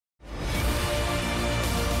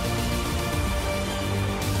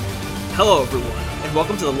Hello, everyone, and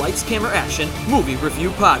welcome to the Lights, Camera, Action Movie Review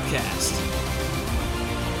Podcast.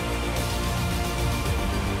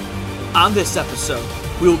 On this episode,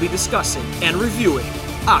 we will be discussing and reviewing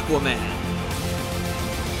Aquaman.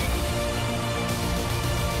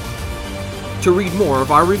 To read more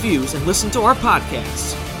of our reviews and listen to our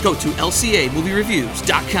podcasts, go to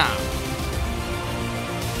lcamoviereviews.com.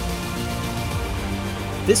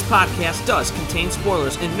 This podcast does contain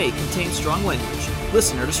spoilers and may contain strong language.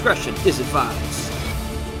 Listener discretion is advised.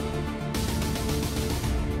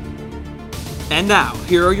 And now,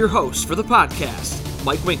 here are your hosts for the podcast,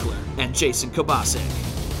 Mike Winkler and Jason Kubasik.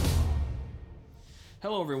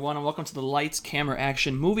 Hello, everyone, and welcome to the Lights, Camera,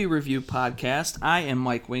 Action Movie Review Podcast. I am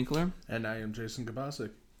Mike Winkler. And I am Jason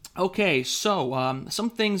Kubasik. Okay, so some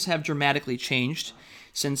things have dramatically changed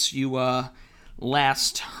since you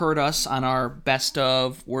last heard us on our Best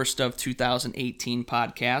of, Worst of 2018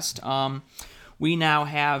 podcast. We now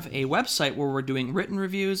have a website where we're doing written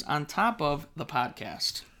reviews on top of the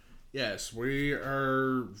podcast. Yes, we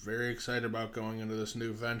are very excited about going into this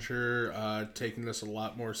new venture, taking this a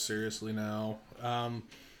lot more seriously now.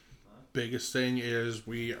 Biggest thing is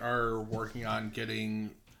we are working on getting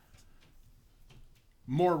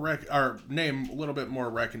our name a little bit more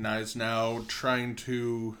recognized now, trying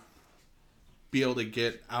to be able to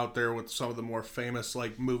get out there with some of the more famous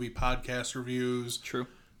movie podcast reviews. True.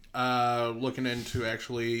 Looking into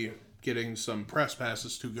actually getting some press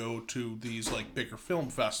passes to go to these bigger film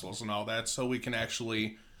festivals and all that, so we can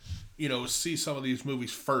actually, see some of these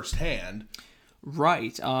movies firsthand.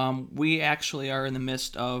 Right. We actually are in the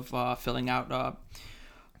midst of filling out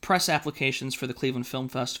press applications for the Cleveland Film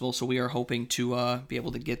Festival, so we are hoping to be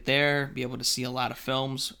able to get there, be able to see a lot of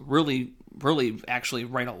films, really actually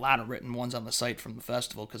write a lot of written ones on the site from the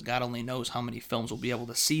festival, because God only knows how many films we'll be able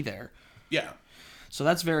to see there. Yeah. So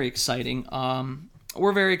that's very exciting.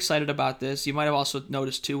 We're very excited about this. You might have also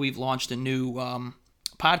noticed, too, we've launched a new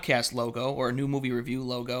podcast logo, or a new movie review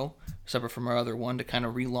logo, separate from our other one, to kind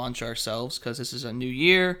of relaunch ourselves, because this is a new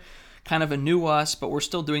year, kind of a new us, but we're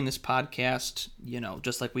still doing this podcast,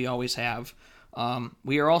 just like we always have.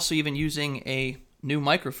 We are also even using a new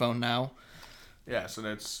microphone now. Yes, and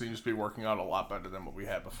it seems to be working out a lot better than what we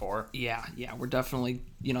had before. Yeah, we're definitely,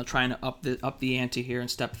 trying to up the ante here and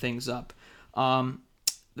step things up.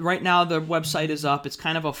 Right now, the website is up. It's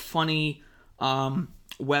kind of a funny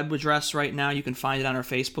web address right now. You can find it on our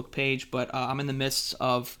Facebook page, but I'm in the midst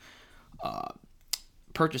of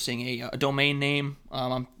purchasing a domain name.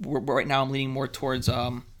 Right now, I'm leaning more towards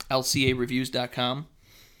lcareviews.com.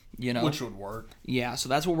 Which would work. Yeah, so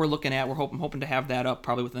that's what we're looking at. I'm hoping to have that up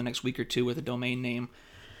probably within the next week or two with a domain name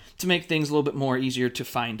to make things a little bit more easier to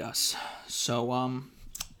find us. So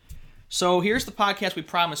here's the podcast we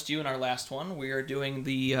promised you in our last one. We are doing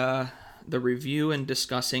the review and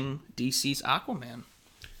discussing DC's Aquaman.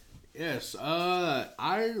 Yes,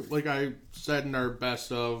 like I said in our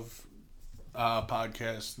best of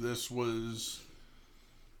podcast, this was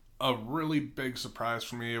a really big surprise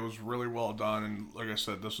for me. It was really well done, and like I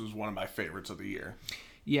said, this was one of my favorites of the year.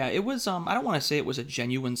 Yeah, it was. I don't want to say it was a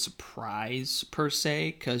genuine surprise per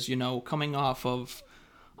se, because coming off of.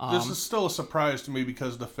 This is still a surprise to me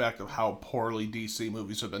because of the fact of how poorly DC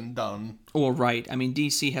movies have been done. Well, right. I mean,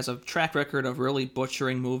 DC has a track record of really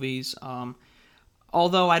butchering movies.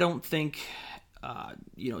 Although I don't think,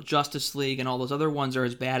 Justice League and all those other ones are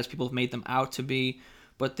as bad as people have made them out to be.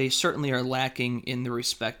 But they certainly are lacking in the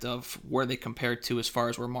respect of where they compare to as far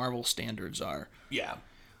as where Marvel standards are. Yeah.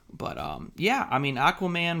 But,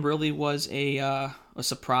 Aquaman really was a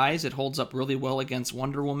surprise. It holds up really well against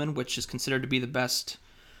Wonder Woman, which is considered to be the best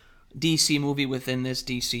DC movie within this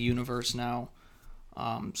DC universe now.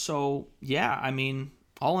 All in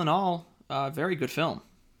all, very good film.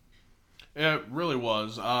 It really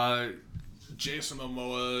was. Jason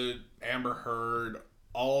Momoa, Amber Heard,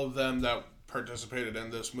 all of them that participated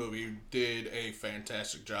in this movie did a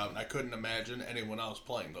fantastic job, and I couldn't imagine anyone else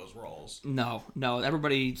playing those roles. No,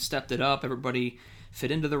 everybody stepped it up. Everybody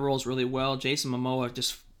fit into the roles really well. Jason Momoa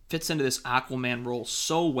just fits into this Aquaman role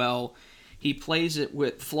so well. He plays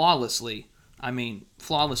it flawlessly. And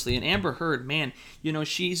Amber Heard, man,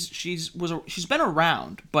 she's been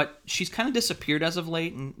around, but she's kind of disappeared as of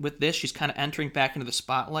late. And with this, she's kind of entering back into the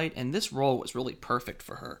spotlight, and this role was really perfect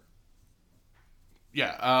for her.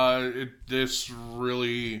 Yeah, this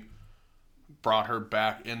really brought her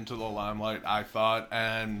back into the limelight, I thought,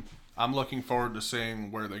 and I'm looking forward to seeing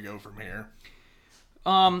where they go from here.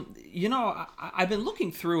 I've been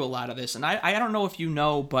looking through a lot of this, and I don't know if you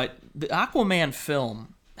know, but the Aquaman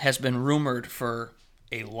film has been rumored for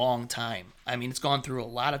a long time. I mean, it's gone through a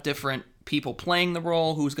lot of different people playing the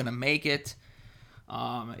role, who's going to make it.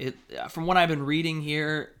 From what I've been reading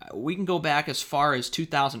here, we can go back as far as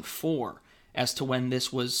 2004 as to when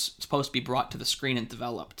this was supposed to be brought to the screen and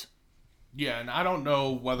developed. Yeah, and I don't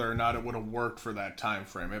know whether or not it would have worked for that time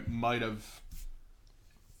frame. It might have.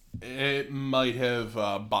 It might have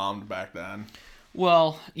bombed back then.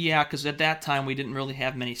 Well, yeah, because at that time we didn't really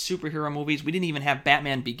have many superhero movies. We didn't even have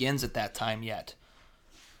Batman Begins at that time yet.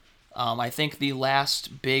 I think the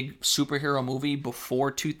last big superhero movie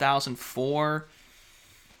before 2004.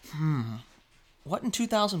 What in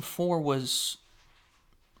 2004 was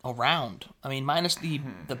around? I mean, minus the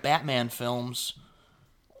Batman films.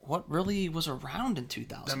 What really was around in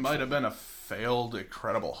 2000? That might have been a failed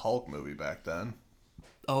Incredible Hulk movie back then.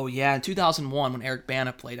 Oh yeah, in 2001 when Eric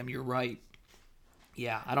Bana played him. You're right.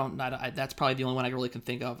 Yeah, that's probably the only one I really can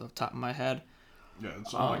think of off the top of my head. Yeah,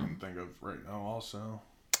 that's all I can think of right now. Also,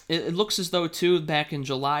 it looks as though too back in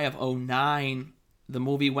July of 2009, the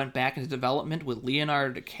movie went back into development with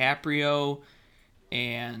Leonardo DiCaprio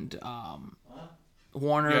and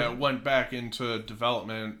Warner. Yeah, it went back into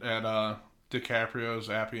development at DiCaprio's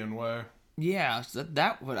Appian Way. Yeah,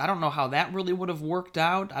 I don't know how that really would have worked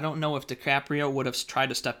out. I don't know if DiCaprio would have tried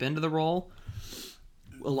to step into the role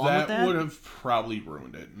along with that. That would have probably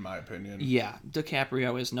ruined it, in my opinion. Yeah,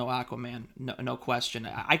 DiCaprio is no Aquaman, no question.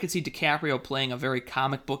 I could see DiCaprio playing a very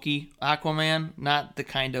comic booky Aquaman, not the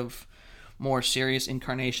kind of more serious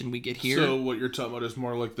incarnation we get here. So what you're talking about is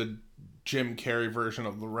more like the Jim Carrey version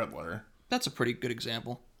of the Riddler. That's a pretty good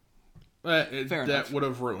example. Fair enough. That would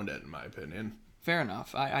have ruined it, in my opinion. Fair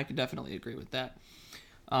enough. I could definitely agree with that.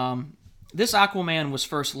 This Aquaman was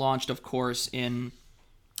first launched, of course, in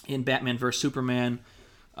Batman vs. Superman.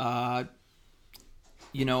 We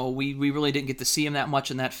really didn't get to see him that much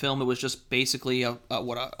in that film. It was just basically a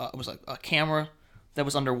camera that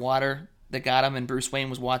was underwater that got him, and Bruce Wayne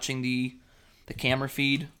was watching the camera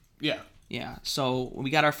feed. Yeah. Yeah. So we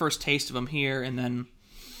got our first taste of him here, and then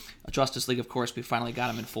Justice League, of course, we finally got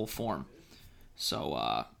him in full form.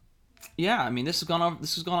 So. Yeah, I mean, this has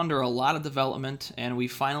gone under a lot of development, and we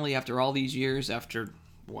finally, after all these years, after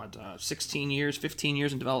 15 years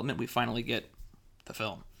in development, we finally get the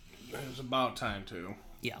film. It's about time too.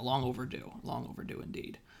 Yeah, long overdue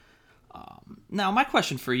indeed. Now, my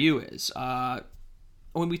question for you is,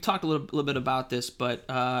 when we talked a little bit about this, but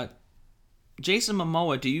Jason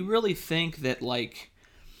Momoa, do you really think that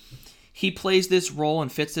he plays this role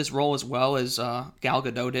and fits this role as well as Gal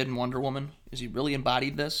Gadot did in Wonder Woman? Is he really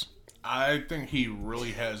embodied this? I think he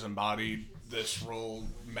really has embodied this role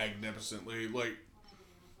magnificently. The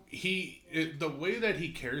way that he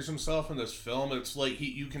carries himself in this film, it's like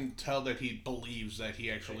you can tell that he believes that he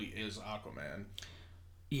actually is Aquaman.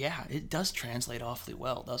 Yeah, it does translate awfully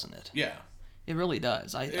well, doesn't it? Yeah. It really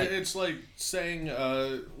does. It's like saying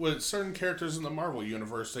with certain characters in the Marvel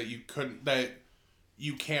universe that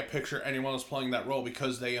you can't picture anyone else playing that role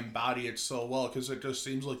because they embody it so well, because it just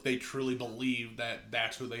seems like they truly believe that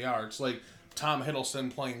that's who they are. It's like Tom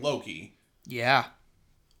Hiddleston playing Loki. Yeah.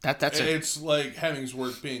 It's like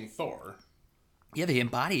Hemsworth being Thor. Yeah, they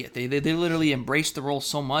embody it. They literally embrace the role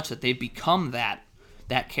so much that they become that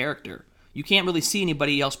character. You can't really see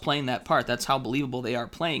anybody else playing that part. That's how believable they are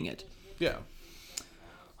playing it. Yeah.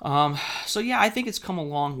 So yeah, I think it's come a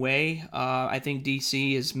long way. I think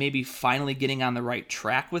DC is maybe finally getting on the right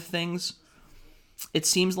track with things. It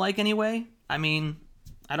seems like, anyway. I mean,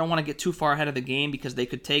 I don't want to get too far ahead of the game because they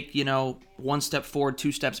could take, one step forward,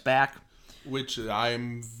 two steps back. Which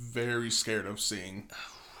I'm very scared of seeing.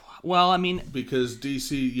 Well, I mean, because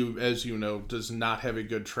DC, as you know, does not have a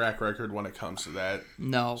good track record when it comes to that.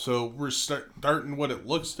 No. So we're starting what it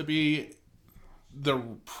looks to be the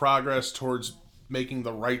progress towards making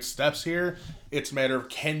the right steps here. It's a matter of,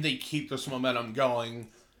 can they keep this momentum going,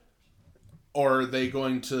 or are they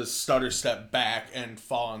going to stutter step back and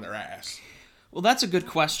fall on their ass? Well, that's a good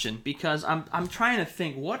question, because I'm trying to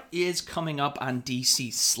think, what is coming up on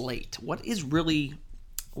DC's slate? What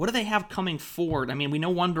do they have coming forward? I mean, we know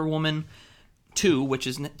Wonder Woman 2, which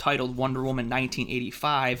is titled Wonder Woman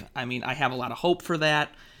 1985. I mean, I have a lot of hope for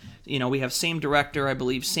that. We have same director, I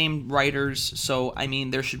believe, same writers. So, I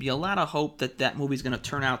mean, there should be a lot of hope that movie's going to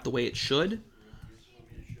turn out the way it should.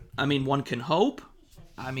 I mean, one can hope.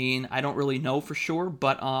 I mean, I don't really know for sure,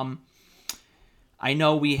 but I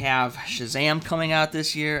know we have Shazam coming out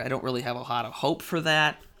this year. I don't really have a lot of hope for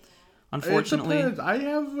that, unfortunately. It depends. I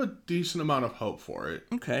have a decent amount of hope for it.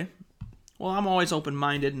 Okay. Well, I'm always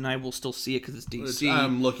open-minded, and I will still see it because it's DC.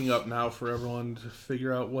 I'm looking up now for everyone to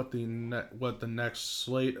figure out what the next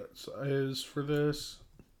slate is for this.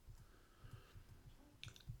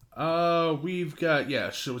 We've got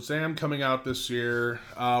Shazam coming out this year.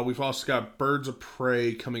 We've also got Birds of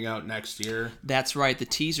Prey coming out next year. That's right. The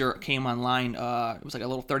teaser came online. It was like a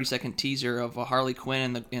little 30-second teaser of Harley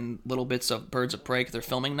Quinn and little bits of Birds of Prey because they're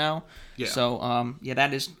filming now. Yeah. So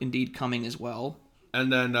that is indeed coming as well.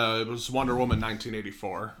 And then it was Wonder Woman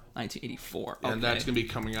 1984. 1984. Okay. And that's going to be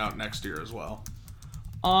coming out next year as well.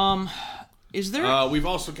 Is there? We've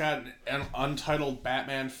also got an untitled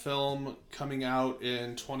Batman film coming out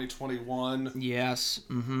in 2021. Yes.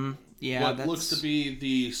 Mm-hmm. Yeah. What looks to be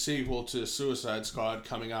the sequel to Suicide Squad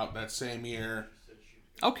coming out that same year.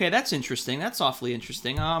 Okay, that's interesting. That's awfully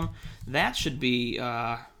interesting. That should be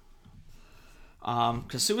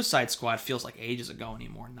because Suicide Squad feels like ages ago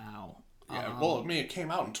anymore now. Yeah. Well, I mean, it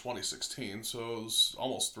came out in 2016, so it was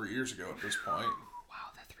almost 3 years ago at this point.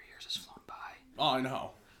 Wow, that 3 years has flown by. Oh, I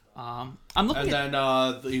know. I'm looking and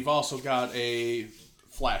then you've also got a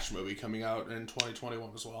Flash movie coming out in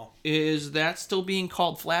 2021 as well. Is that still being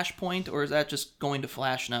called Flashpoint, or is that just going to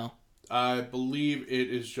Flash now? I believe it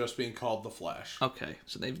is just being called The Flash. Okay,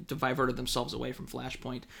 so they've diverted themselves away from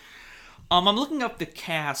Flashpoint. I'm looking up the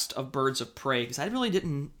cast of Birds of Prey, because I really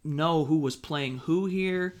didn't know who was playing who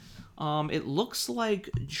here. It looks like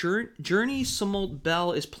Journey Smollett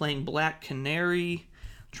Bell is playing Black Canary.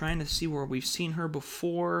 Trying to see where we've seen her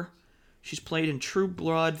before. She's played in True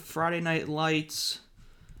Blood, Friday Night Lights.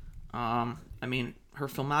 I mean, her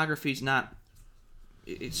filmography's not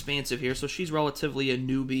expansive here, so she's relatively a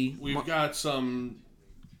newbie. We've got some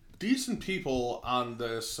decent people on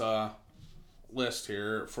this list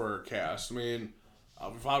here for cast. I mean,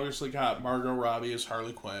 we've obviously got Margot Robbie as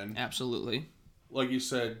Harley Quinn. Absolutely. Like you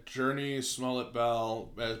said, Journey Smollett Bell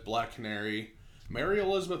as Black Canary. Mary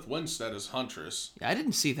Elizabeth Winstead as Huntress. Yeah, I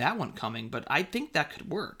didn't see that one coming, but I think that could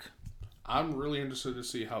work. I'm really interested to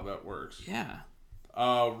see how that works. Yeah.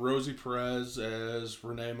 Rosie Perez as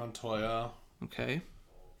Renee Montoya. Okay.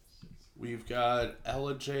 We've got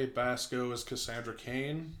Ella J. Basco as Cassandra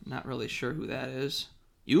Cain. Not really sure who that is.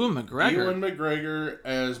 Ewan McGregor. Ewan McGregor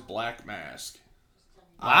as Black Mask.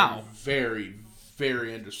 Wow. I'm very,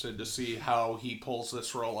 very interested to see how he pulls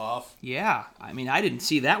this role off. Yeah. I mean, I didn't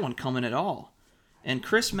see that one coming at all. And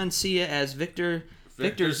Chris Mencia as Victor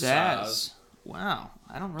Zsasz. Wow.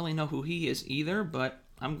 I don't really know who he is either, but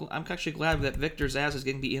I'm actually glad that Victor Zsasz is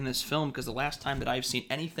going to be in this film, because the last time that I've seen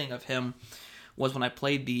anything of him was when I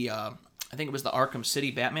played the, I think it was the Arkham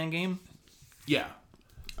City Batman game. Yeah.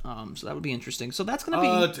 So that would be interesting. So that's going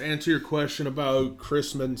to be... To answer your question about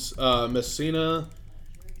Chris Messina,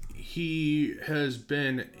 he has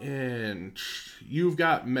been in You've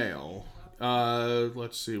Got Mail.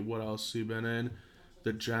 Let's see, what else has he been in?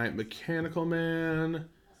 The Giant Mechanical Man.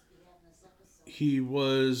 He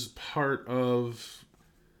was part of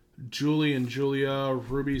Julie and Julia,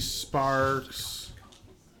 Ruby Sparks.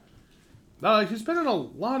 He's been in a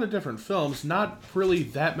lot of different films. Not really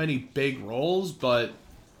that many big roles, but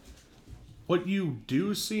what you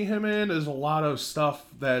do see him in is a lot of stuff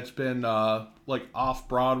that's been like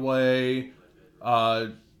off-Broadway,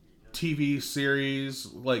 TV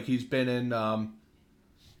series. Like he's been in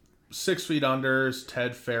 6 Feet Under's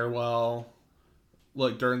Ted Farewell,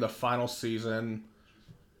 like during the final season.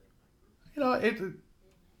 You know,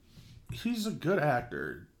 he's a good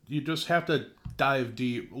actor. You just have to dive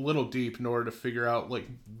a little deep in order to figure out like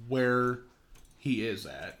where he is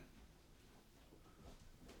at.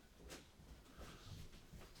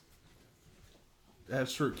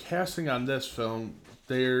 As for casting on this film,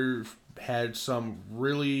 they've had some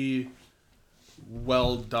really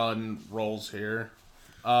well done roles here.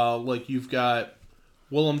 Like you've got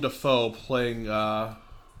Willem Dafoe playing.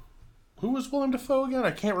 Who was Willem Dafoe again?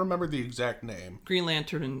 I can't remember the exact name. Green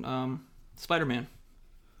Lantern and Spider-Man.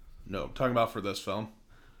 No, I'm talking about for this film.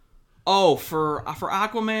 Oh, for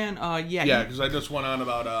Aquaman. Yeah. Yeah, because I just went on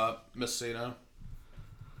about Messina.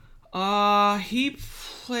 He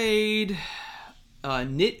played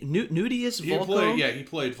Nudius Volko. He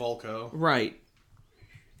played Volko. Right.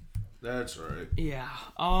 That's right. Yeah.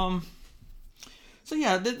 So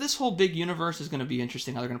yeah, this whole big universe is going to be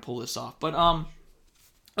interesting how they're going to pull this off. But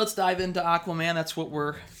let's dive into Aquaman. That's what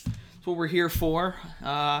we're here for.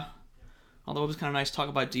 Although it was kind of nice to talk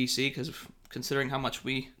about DC, because considering how much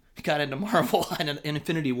we got into Marvel and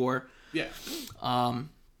Infinity War. Yeah.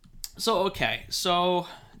 So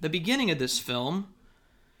the beginning of this film,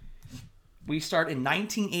 we start in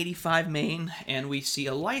 1985 Maine, and we see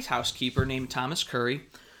a lighthouse keeper named Thomas Curry,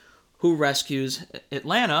 who rescues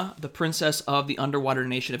Atlanta, the princess of the underwater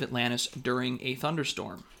nation of Atlantis, during a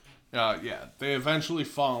thunderstorm. They eventually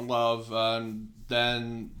fall in love, and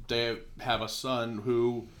then they have a son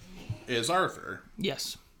who is Arthur.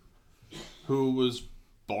 Yes. Who was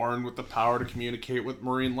born with the power to communicate with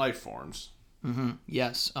marine life forms.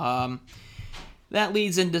 Yes. That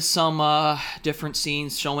leads into some different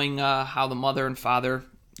scenes showing how the mother and father,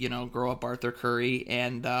 grow up Arthur Curry,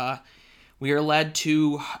 and we are led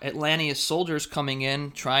to Atlantea's soldiers coming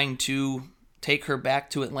in, trying to take her back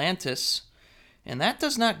to Atlantis, and that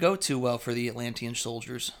does not go too well for the Atlantean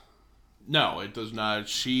soldiers. No, it does not.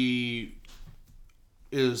 She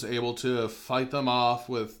is able to fight them off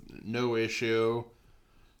with no issue,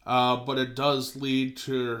 but it does lead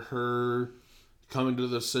to her coming to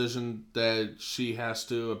the decision that she has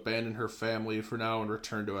to abandon her family for now and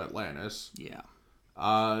return to Atlantis. Yeah.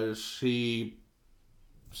 She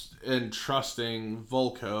entrusting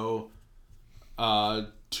Volko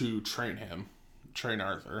to train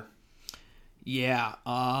Arthur. Yeah.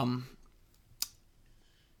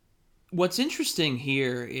 What's interesting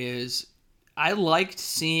here is I liked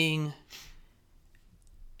seeing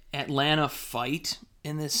Atlanta fight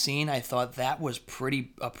in this scene. I thought that was a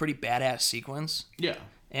pretty badass sequence. Yeah.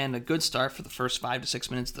 And a good start for the first 5 to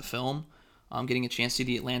 6 minutes of the film. Getting a chance to see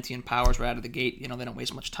the Atlantean powers right out of the gate. They don't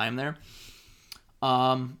waste much time there.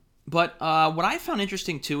 But what I found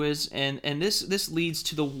interesting too is, and this leads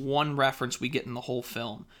to the one reference we get in the whole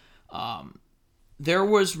film. There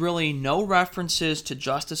was really no references to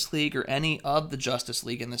Justice League or any of the Justice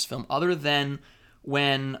League in this film, other than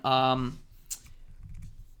when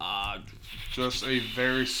just a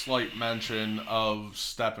very slight mention of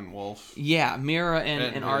Steppenwolf. Yeah, Mira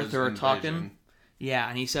and Arthur are talking. Invasion. Yeah,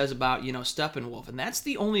 and he says about, Steppenwolf. And that's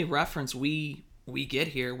the only reference we get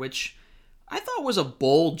here, which I thought was a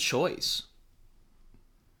bold choice.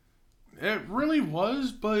 It really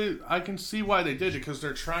was, but I can see why they did it, because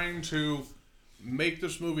they're trying to make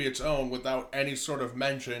this movie its own without any sort of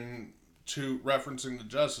mention to referencing the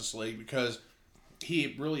Justice League, because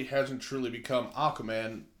he really hasn't truly become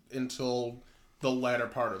Aquaman until the latter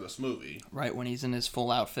part of this movie. Right, when he's in his full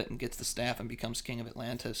outfit and gets the staff and becomes King of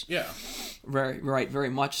Atlantis. Yeah. Very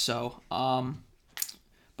much so.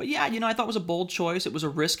 But yeah, I thought it was a bold choice. It was a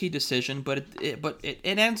risky decision, but it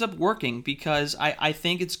ends up working, because I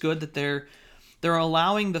think it's good that they're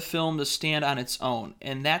allowing the film to stand on its own.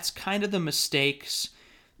 And that's kind of the mistakes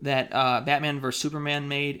that Batman vs. Superman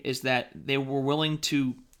made, is that they were willing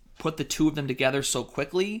to put the two of them together so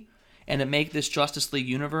quickly and to make this Justice League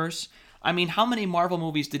universe. I mean, how many Marvel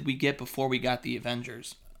movies did we get before we got the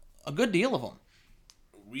Avengers? A good deal of them.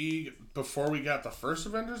 Before we got the first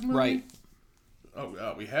Avengers movie? Right.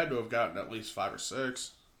 Oh, we had to have gotten at least 5 or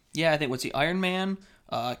 6. Yeah, I think what's the Iron Man,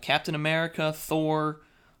 Captain America, Thor,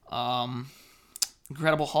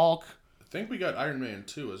 Incredible Hulk. I think we got Iron Man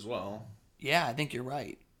 2 as well. Yeah, I think you're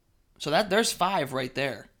right. So there's 5 right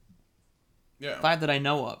there. Yeah. 5 that I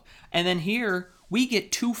know of. And then here, we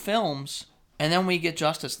get 2 films, and then we get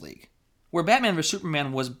Justice League. Where Batman vs.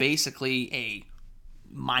 Superman was basically a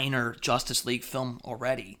minor Justice League film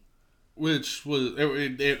already. Which was,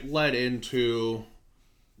 it led into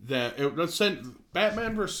that.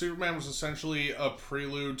 Batman vs. Superman was essentially a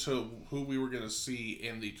prelude to who we were going to see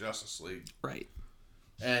in the Justice League. Right.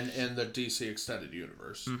 And in the DC Extended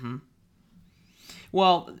Universe. Mm-hmm.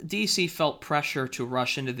 Well, DC felt pressure to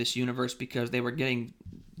rush into this universe because they were getting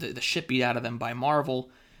the shit beat out of them by Marvel,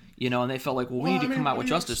 and they felt like, we need to come out with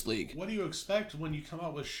Justice League. What do you expect when you come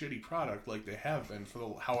out with shitty product like they have been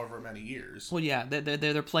for however many years? Well, yeah,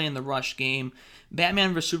 they're playing the rush game.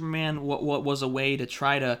 Batman vs. Superman what was a way to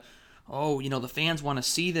try to, the fans want to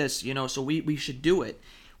see this, so we should do it.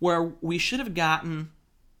 Where we should have gotten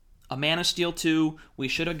a Man of Steel 2, we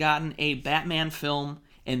should have gotten a Batman film,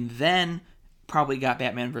 and then probably got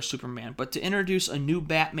Batman vs. Superman. But to introduce a new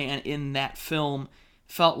Batman in that film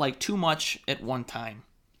felt like too much at one time.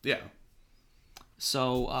 Yeah.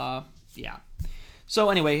 So, yeah. So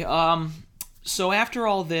anyway, so after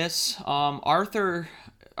all this, Arthur's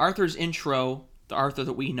intro, the Arthur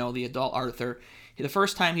that we know, the adult Arthur, the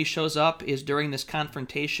first time he shows up is during this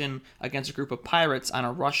confrontation against a group of pirates on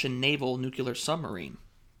a Russian naval nuclear submarine.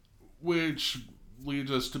 Which leads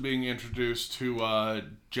us to being introduced to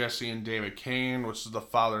Jesse and David Kane, which is the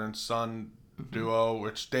father and son duo,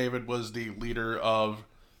 which David was the leader of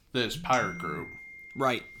this pirate group.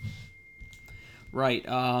 Right.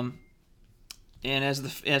 And as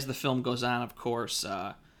the film goes on, of course,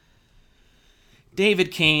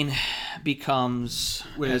 David Kane becomes...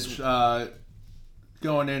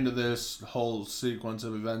 going into this whole sequence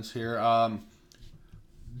of events here,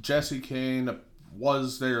 Jesse Kane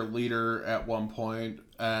was their leader at one point,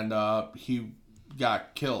 and he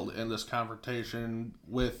got killed in this confrontation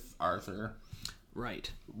with Arthur.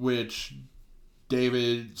 Right. Which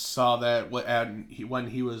David saw that when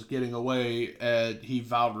he was getting away, and he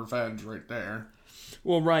vowed revenge right there.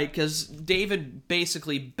 Well, right, because David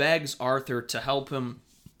basically begs Arthur to help him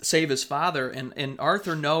save his father, and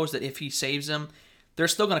Arthur knows that if he saves him, they're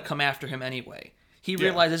still going to come after him anyway. He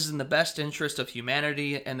realizes it's in the best interest of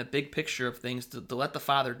humanity and the big picture of things to let the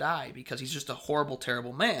father die, because he's just a horrible,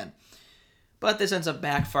 terrible man. But this ends up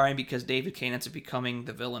backfiring because David Kane ends up becoming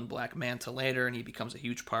the villain Black Manta later, and he becomes a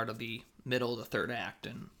huge part of the middle of the third act,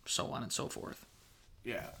 and so on and so forth.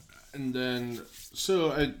 Yeah, and then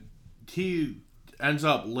he ends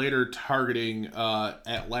up later targeting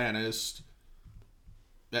Atlantis,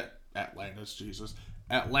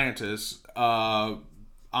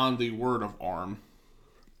 on the word of Orm.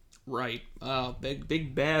 Right.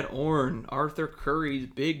 Big bad Orn, Arthur Curry's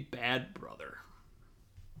big bad brother,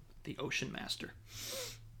 the Ocean Master.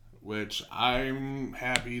 Which I'm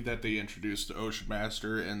happy that they introduced the Ocean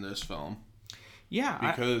Master in this film. Yeah.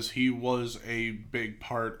 Because he was a big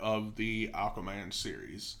part of the Aquaman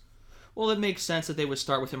series. Well, it makes sense that they would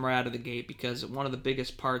start with him right out of the gate, because one of the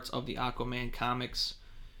biggest parts of the Aquaman comics,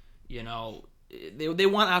 they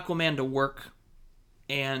want Aquaman to work,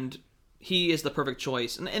 and he is the perfect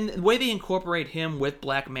choice. And the way they incorporate him with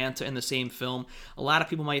Black Manta in the same film, a lot of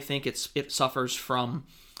people might think it suffers from,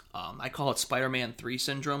 I call it Spider-Man 3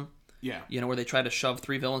 syndrome. Yeah. Where they try to shove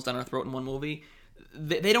 3 villains down our throat in one movie.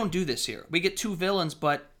 They don't do this here. We get 2 villains,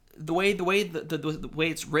 but the way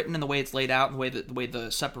it's written and the way it's laid out and the way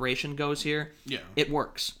the separation goes here, it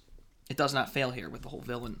works. It does not fail here with the whole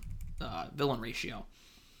villain ratio.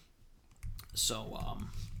 So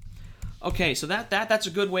okay, so that's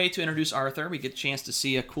a good way to introduce Arthur. We get a chance to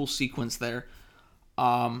see a cool sequence there.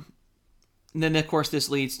 And then of course this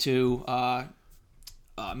leads to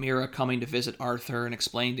Mira coming to visit Arthur and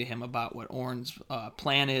explain to him about what Orn's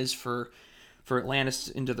plan is for Atlantis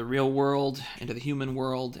into the real world, into the human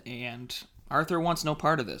world, and Arthur wants no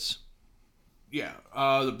part of this. Yeah,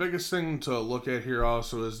 the biggest thing to look at here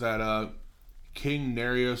also is that King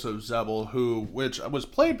Nereus of Zebul, which was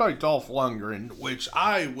played by Dolph Lundgren, which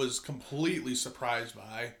I was completely surprised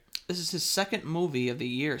by. This is his second movie of the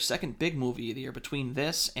year, second big movie of the year, between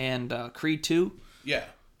this and Creed 2. Yeah.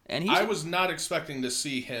 And I was not expecting to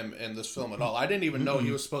see him in this film at all. I didn't even know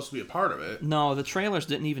he was supposed to be a part of it. No, the trailers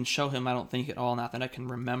didn't even show him, I don't think, at all, not that I can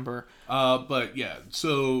remember. But yeah,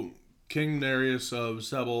 so King Nereus of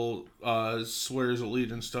Zebul swears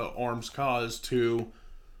allegiance to Orm's cause to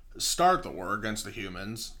start the war against the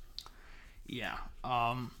humans. Yeah.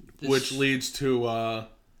 Which leads to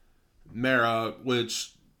Mera,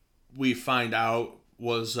 which we find out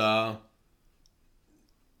was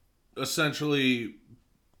essentially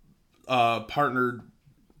partnered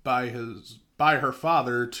by her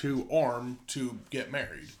father to Orm to get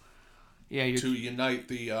married. Yeah, to unite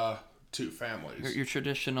the 2 families. Your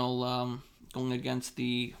traditional going against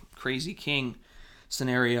the crazy king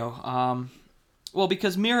scenario. Well,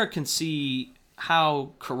 because Mira can see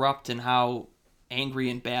how corrupt and how angry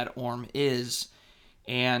and bad Orm is,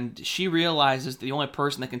 and she realizes the only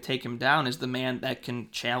person that can take him down is the man that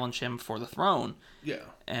can challenge him for the throne. Yeah.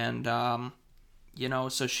 And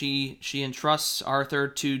so she entrusts Arthur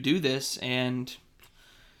to do this, and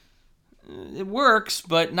it works,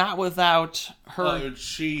 but not without her.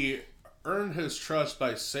 She earned his trust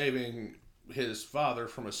by saving his father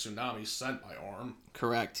from a tsunami sent by Orm.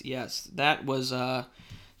 Correct. Yes, that was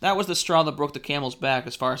the straw that broke the camel's back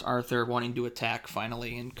as far as Arthur wanting to attack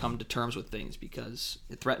finally and come to terms with things, because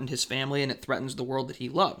it threatened his family and it threatens the world that he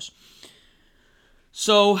loves.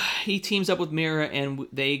 So he teams up with Mira, and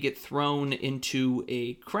they get thrown into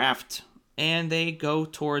a craft, and they go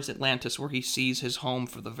towards Atlantis, where he sees his home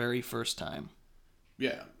for the very first time.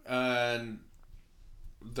 Yeah, and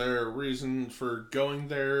their reason for going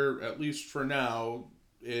there, at least for now,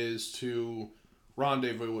 is to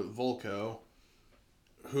rendezvous with Volko,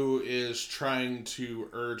 who is trying to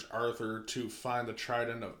urge Arthur to find the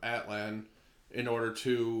Trident of Atlan in order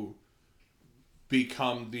to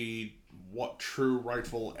become the true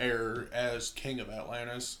rightful heir as King of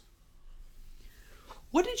Atlantis.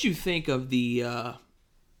 What did you think of the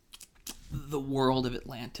world of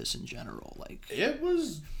Atlantis in general? Like, it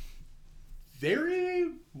was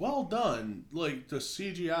very well done. Like, the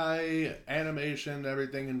CGI, animation,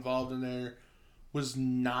 everything involved in there was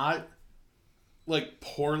not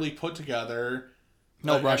poorly put together.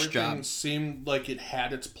 No rush job. Everything seemed like it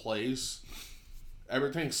had its place.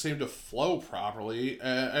 Everything seemed to flow properly.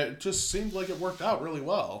 It just seemed like it worked out really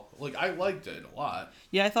well. Like, I liked it a lot.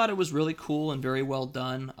 Yeah, I thought it was really cool and very well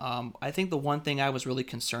done. I think the one thing I was really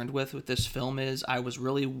concerned with this film is I was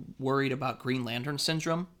really worried about Green Lantern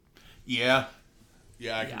syndrome. Yeah.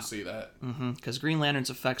 Yeah, I can see that. Because Green Lantern's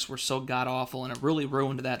effects were so god-awful, and it really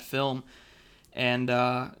ruined that film. And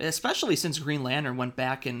especially since Green Lantern went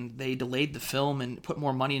back and they delayed the film and put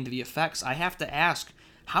more money into the effects, I have to ask,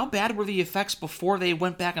 how bad were the effects before they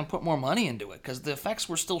went back and put more money into it? Because the effects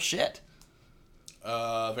were still shit.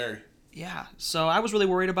 Very. Yeah, so I was really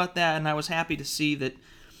worried about that, and I was happy to see that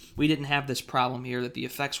we didn't have this problem here, that the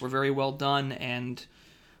effects were very well done, and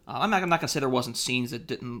I'm not going to say there wasn't scenes that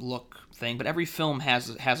didn't look thing, but every film has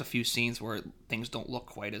a few scenes where things don't look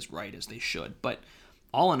quite as right as they should. But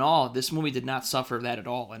all in all, this movie did not suffer that at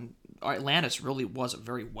all, and Atlantis really was a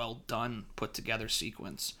very well done, put together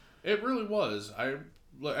sequence. It really was.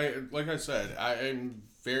 Like I said, I'm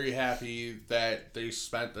very happy that they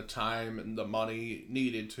spent the time and the money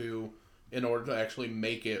needed to in order to actually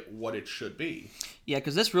make it what it should be. Yeah,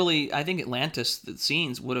 because this really, I think Atlantis, the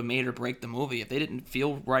scenes would have made or break the movie. If they didn't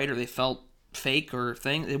feel right or they felt fake or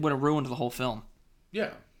thing, it would have ruined the whole film.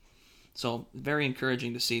 Yeah. So very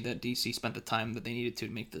encouraging to see that DC spent the time that they needed to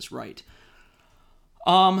make this right.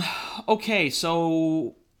 Okay,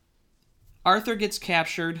 so Arthur gets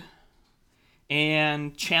captured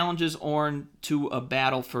and challenges Orn to a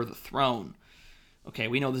battle for the throne. Okay,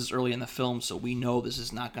 we know this is early in the film, so we know this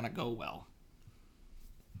is not going to go well.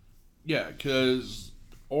 Yeah, because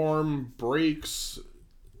Orm breaks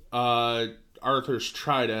Arthur's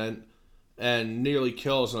trident and nearly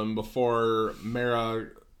kills him before Mera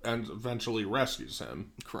eventually rescues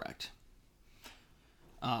him. Correct.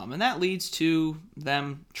 And that leads to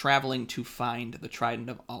them traveling to find the Trident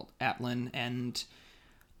of Atlan, and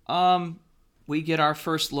we get our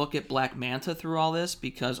first look at Black Manta through all this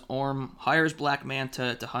because Orm hires Black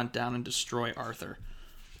Manta to hunt down and destroy Arthur.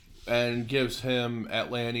 And gives him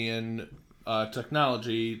Atlantean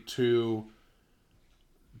technology to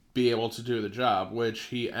be able to do the job, which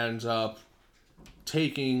he ends up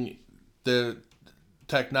taking the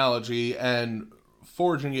technology and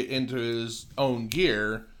forging it into his own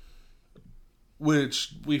gear,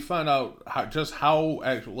 which we find out how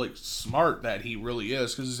actually smart that he really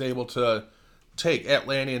is, because he's able to take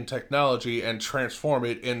Atlantean technology and transform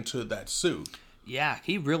it into that suit. Yeah,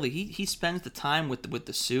 he really he spends the time with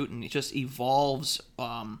the suit, and it just evolves,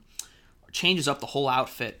 changes up the whole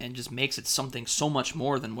outfit, and just makes it something so much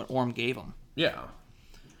more than what Orm gave him. Yeah.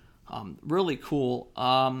 Really cool.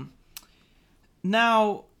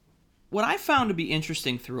 Now, what I found to be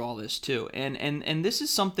interesting through all this too, and this is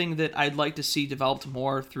something that I'd like to see developed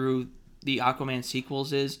more through the Aquaman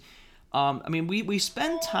sequels, is, we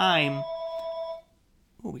spend time.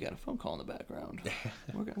 Oh, we got a phone call in the background.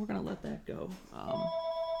 We're gonna let that go.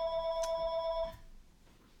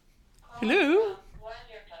 Hello.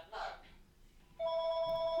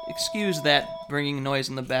 Excuse that ringing noise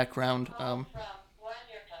in the background.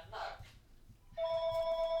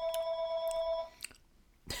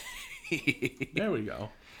 There we go.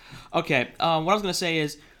 Okay, what I was going to say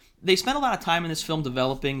is they spent a lot of time in this film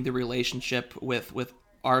developing the relationship with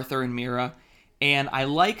Arthur and Mera, and I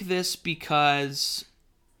like this because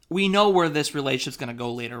we know where this relationship's going to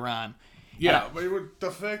go later on. Yeah, but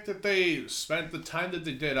the fact that they spent the time that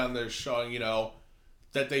they did on this showing,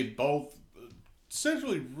 that they both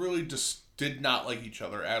essentially really just did not like each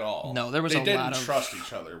other at all. No, there was they a didn't lot of trust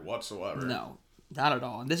each other whatsoever. No, not at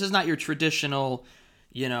all. And this is not your traditional,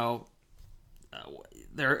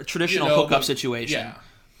 their traditional hookup situation.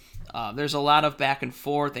 Yeah. There's a lot of back and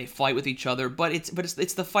forth. They fight with each other, but it's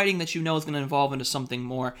the fighting that is going to evolve into something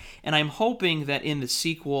more. And I'm hoping that in the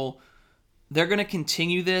sequel, they're going to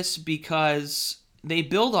continue this because they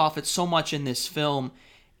build off it so much in this film,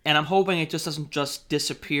 and I'm hoping it just doesn't just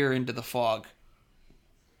disappear into the fog.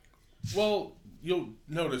 Well, you'll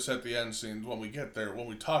notice at the end scenes when we get there, when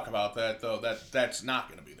we talk about that, though, that's not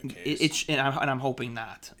going to be the case. I'm hoping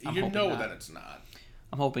not. That it's not.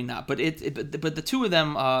 I'm hoping not. But but the two of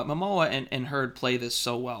them, Momoa and Hurd, play this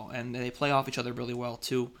so well, and they play off each other really well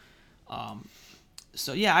too.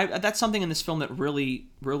 So yeah, that's something in this film that really,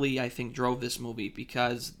 really I think drove this movie,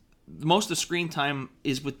 because most of the screen time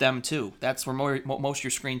is with them too. That's where most of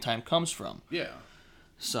your screen time comes from. Yeah.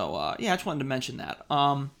 So I just wanted to mention that.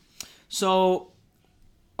 So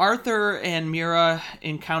Arthur and Mera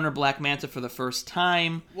encounter Black Manta for the first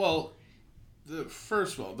time. Well,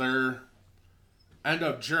 first of all, they end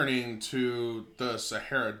up journeying to the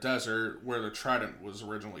Sahara Desert where the Trident was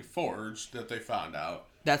originally forged, that they found out.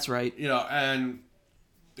 That's right. And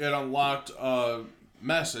it unlocked a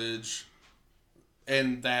message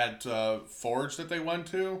in that forge that they went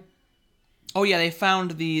to. Oh yeah, they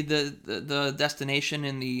found the destination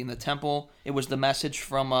in the temple. It was the message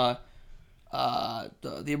from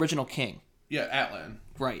the original king. Yeah, Atlan.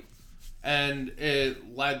 Right. And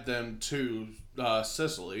it led them to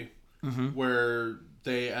Sicily, where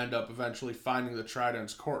they end up eventually finding the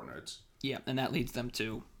Trident's coordinates. Yeah, and that leads them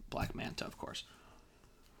to Black Manta, of course.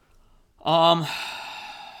 Um,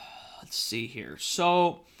 let's see here.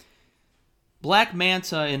 So, Black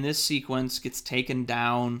Manta in this sequence gets taken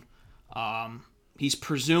down. He's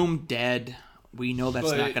presumed dead. We know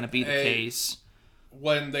that's not going to be the case.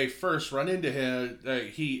 When they first run into him,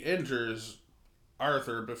 he injures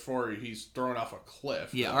Arthur before he's thrown off a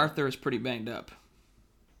cliff. Yeah, Arthur is pretty banged up.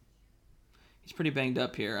 He's pretty banged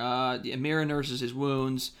up here. Mira nurses his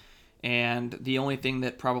wounds, and the only thing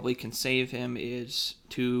that probably can save him is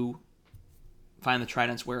to find the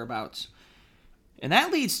Trident's whereabouts. And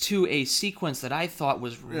that leads to a sequence that I thought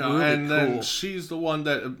was really cool. And then she's the one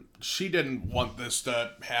that... She didn't want this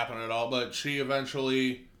to happen at all, but she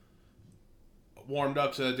eventually warmed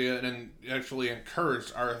up to the idea and actually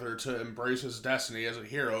encouraged Arthur to embrace his destiny as a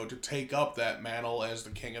hero, to take up that mantle as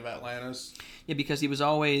the king of Atlantis. Yeah, because he was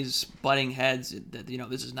always butting heads that,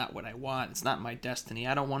 this is not what I want. It's not my destiny.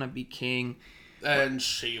 I don't want to be king. And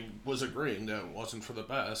she was agreeing that it wasn't for the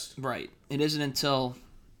best. Right. It isn't until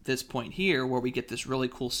this point here where we get this really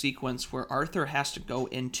cool sequence where Arthur has to go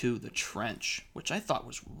into the trench, which I thought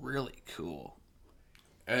was really cool.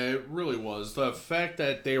 It really was. The fact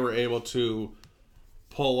that they were able to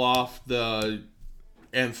pull off the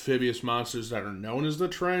amphibious monsters that are known as the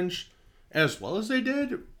trench as well as they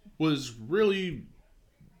did was really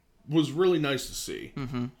nice to see.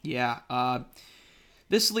 Mm-hmm. Yeah.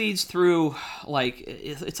 This leads through,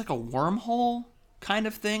 it's like a wormhole kind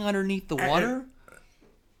of thing underneath the water.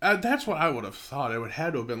 That's what I would have thought. It would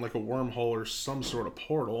have to have been like a wormhole or some sort of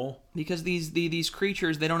portal. Because these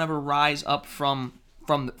creatures, they don't ever rise up from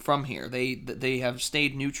here. They have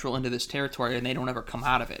stayed neutral into this territory, and they don't ever come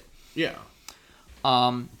out of it. Yeah.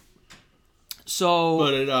 So.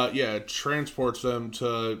 But it transports them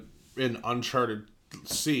to an uncharted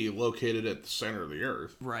sea located at the center of the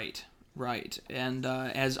earth. Right. And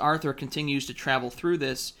as Arthur continues to travel through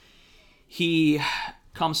this, he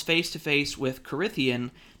comes face to face with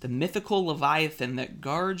Corythian, the mythical leviathan that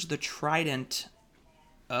guards the trident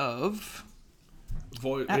of...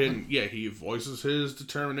 he voices his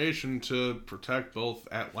determination to protect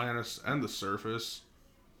both Atlantis and the surface,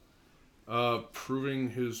 proving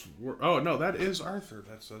his... Oh, no, that is Arthur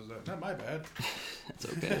that says that. Not my bad. That's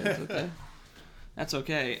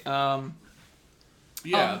okay.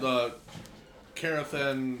 The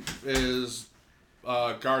Carathan is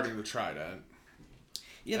guarding the trident.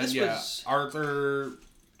 Yeah, Arthur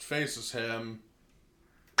faces him,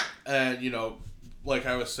 and, like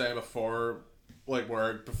I was saying before,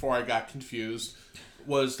 before I got confused,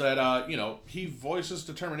 was that, he voices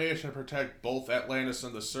determination to protect both Atlantis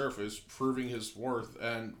and the surface, proving his worth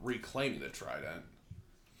and reclaiming the trident.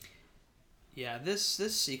 Yeah,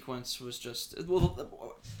 this sequence was just...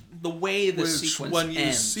 Well, the way the sequence when you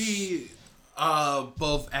ends... see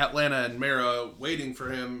both Atlanta and Mara waiting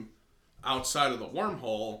for him outside of the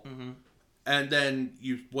wormhole, mm-hmm. and then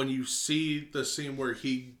when you see the scene where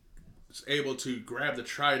he's able to grab the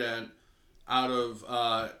trident out of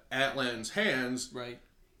Atlan's hands, right,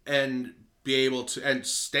 and be able to and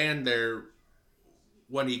stand there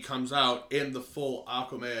when he comes out in the full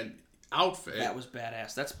Aquaman outfit. That was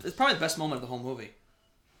badass. It's probably the best moment of the whole movie.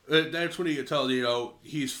 That's when you can tell,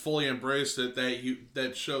 he's fully embraced it.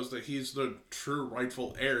 That shows that he's the true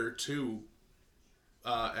rightful heir to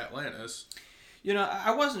Atlantis.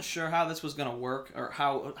 I wasn't sure how this was going to work, or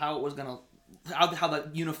how it was going to, how the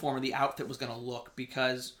uniform or the outfit was going to look,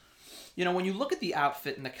 because, when you look at the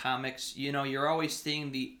outfit in the comics, you're always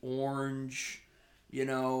seeing the orange,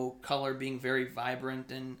 color being very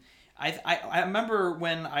vibrant, and I remember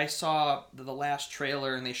when I saw the last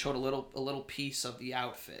trailer and they showed a little piece of the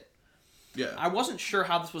outfit. Yeah. I wasn't sure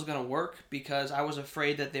how this was going to work because I was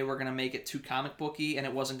afraid that they were going to make it too comic booky and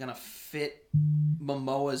it wasn't going to fit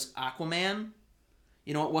Momoa's Aquaman.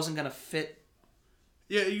 It wasn't going to fit.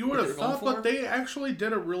 Yeah, you would have thought, but they actually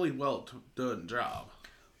did a really well done job.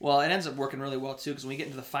 Well, it ends up working really well too because when we get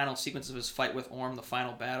into the final sequence of his fight with Orm, the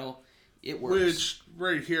final battle, it works. Which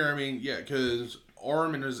right here, because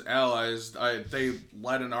Orm and his allies, they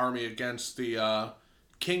led an army against the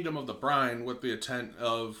Kingdom of the Brine with the intent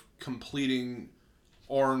of completing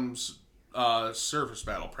Orm's surface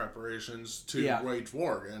battle preparations to wage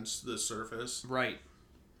war against the surface. Right.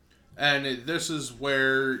 And this is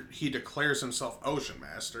where he declares himself Ocean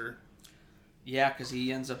Master. Yeah, because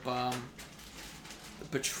he ends up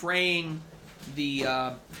betraying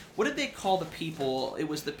the... what did they call the people? It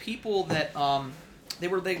was the people that... they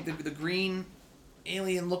were the green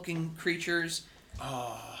alien-looking creatures.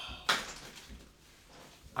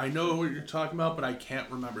 I know what you're talking about, but I can't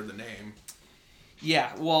remember the name.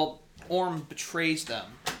 Yeah, well, Orm betrays them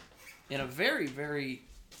in a very, very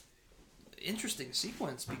interesting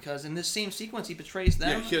sequence because in this same sequence he betrays them.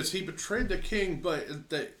 Yeah, because he betrayed the king, but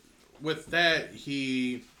with that,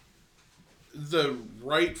 the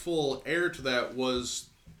rightful heir to that was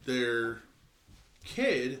their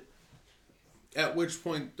kid, at which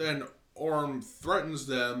point then Orm threatens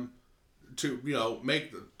them to,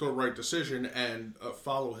 make the right decision and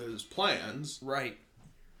follow his plans. Right.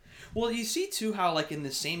 Well, you see, too, how, like, in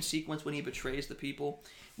the same sequence when he betrays the people,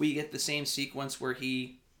 we get the same sequence where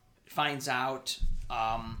he finds out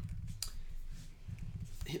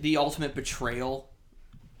the ultimate betrayal.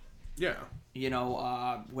 Yeah.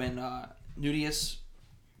 When Nudius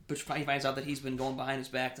he finds out that he's been going behind his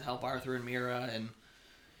back to help Arthur and Mira, and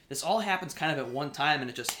this all happens kind of at one time, and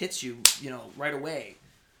it just hits you, right away.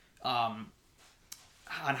 On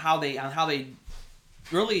how they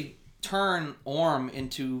really turn Orm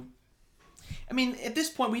into... I mean, at this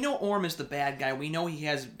point, we know Orm is the bad guy. We know he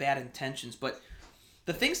has bad intentions, but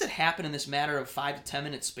the things that happen in this matter of 5 to 10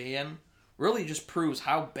 minute span really just proves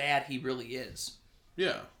how bad he really is.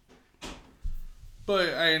 Yeah. But,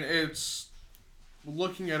 it's...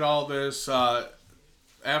 Looking at all this,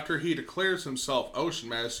 after he declares himself Ocean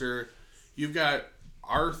Master, you've got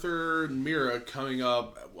Arthur and Mira coming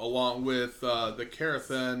up along with the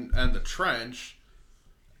Carathan and the Trench,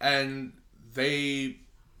 and they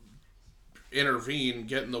intervene,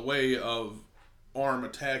 get in the way of Orm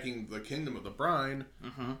attacking the Kingdom of the Brine,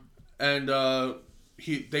 and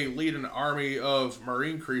they lead an army of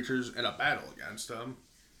marine creatures in a battle against him.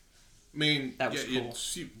 I mean, that was cool.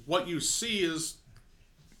 What you see is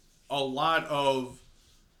a lot of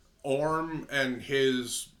Orm and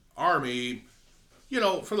his army,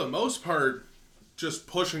 for the most part, just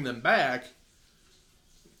pushing them back,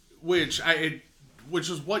 which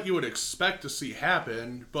is what you would expect to see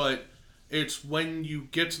happen, but it's when you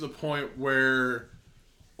get to the point where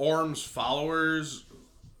Orm's followers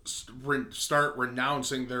start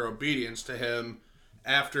renouncing their obedience to him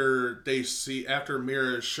after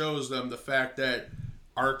Mira shows them the fact that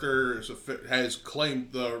Arthur has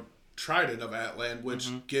claimed the Trident of Atlan, which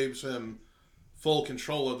gives him full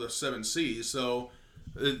control of the Seven Seas. So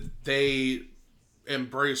they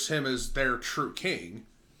embrace him as their true king.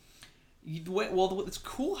 Well, it's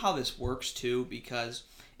cool how this works too, because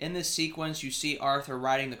in this sequence you see Arthur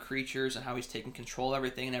riding the creatures and how he's taking control of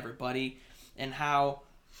everything and everybody, and how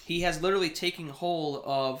he has literally taken hold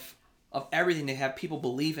of everything to have people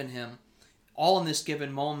believe in him, all in this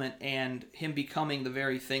given moment, and him becoming the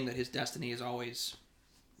very thing that his destiny has always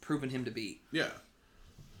proven him to be. Yeah.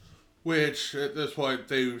 Which, at this point,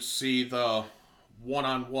 they see the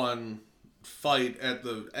one-on-one fight at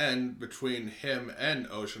the end between him and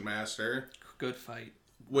Ocean Master. Good fight.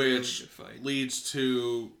 Which leads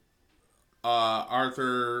to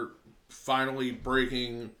Arthur finally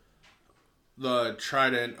breaking the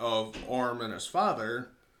trident of Orm and his father,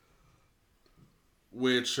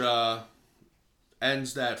 which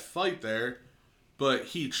ends that fight there, but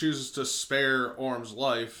he chooses to spare Orm's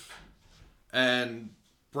life and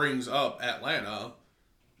brings up Atlanta.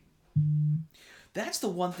 That's the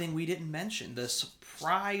one thing we didn't mention, the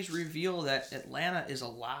surprise reveal that Atlanta is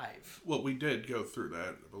alive. Well, we did go through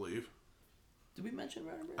that, I believe. Did we mention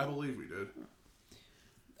that? I believe we did.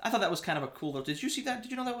 I thought that was kind of a cool little... Did you see that?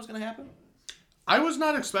 Did you know that was going to happen? I was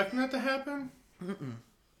not expecting that to happen.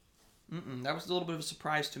 That was a little bit of a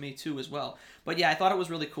surprise to me, too, as well. But yeah, I thought it was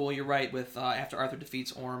really cool. You're right, with after Arthur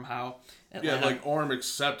defeats Orm, how Atlanta... Yeah, like Orm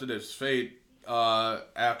accepted his fate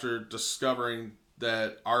after discovering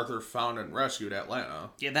that Arthur found and rescued Atlanta.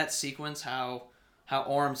 Yeah, that sequence, how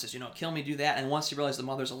Orm says, kill me, do that, and once he realizes the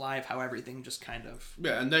mother's alive, how everything just kind of...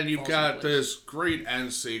 Yeah, and then you've got this great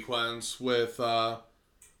end sequence with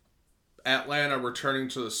Atlanta returning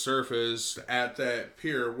to the surface at that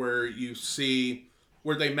pier where you see...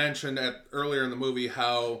 Where they mentioned earlier in the movie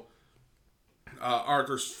how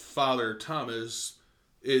Arthur's father, Thomas,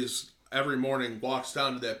 is every morning walks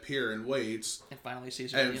down to that pier and waits. And finally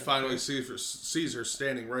sees her. Sees her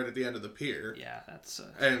standing right at the end of the pier. Yeah, that's...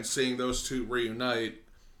 And seeing those two reunite,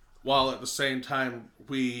 while at the same time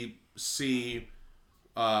we see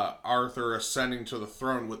Arthur ascending to the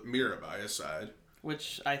throne with Mira by his side.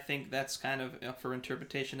 Which I think that's kind of up for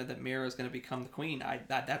interpretation that Mira is going to become the queen.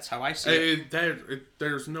 That's how I see it.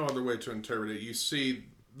 There's no other way to interpret it. You see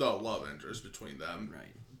the love interest between them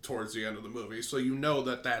towards the end of the movie, so you know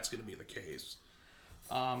that that's going to be the case.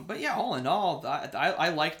 But yeah, all in all, I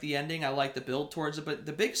like the ending. I like the build towards it. But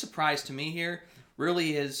the big surprise to me here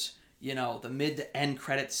really is, the mid to end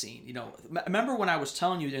credit scene. Remember when I was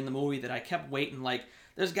telling you in the movie that I kept waiting, like,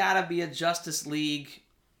 there's got to be a Justice League,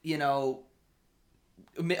 end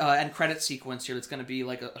credit sequence here that's going to be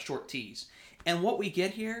like a short tease. And what we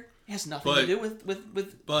get here It has nothing to do with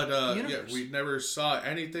But universe. yeah, we never saw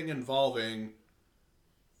anything involving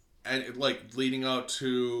and like leading up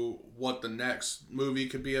to what the next movie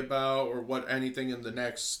could be about or what anything in the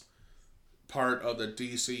next part of the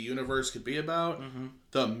DC universe could be about. Mm-hmm.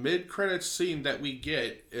 The mid-credits scene that we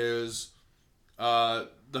get is the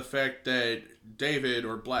fact that David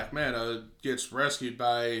or Black Manta gets rescued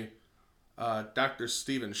by Dr.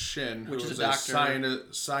 Stephen Shin, who is a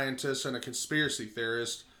scientist and a conspiracy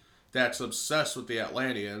theorist that's obsessed with the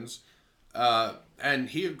Atlanteans. And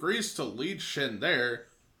he agrees to lead Shin there,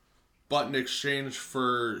 but in exchange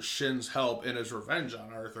for Shin's help in his revenge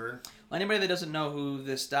on Arthur. Well, anybody that doesn't know who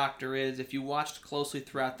this doctor is, if you watched closely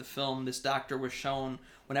throughout the film, this doctor was shown,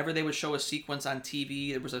 whenever they would show a sequence on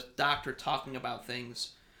TV, there was a doctor talking about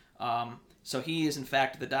things. So he is, in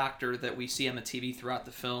fact, the doctor that we see on the TV throughout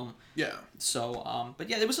the film. Yeah. So, but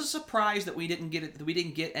yeah, it was a surprise that we didn't get it. That we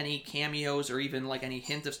didn't get any cameos or even like any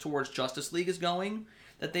hint of towards Justice League is going.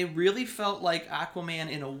 That they really felt like Aquaman,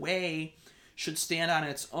 in a way, should stand on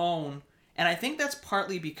its own. And I think that's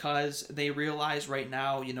partly because they realize right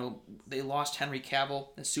now, they lost Henry Cavill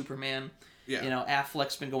as Superman. Yeah.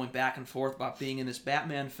 Affleck's been going back and forth about being in this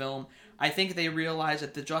Batman film. I think they realize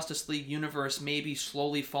that the Justice League universe may be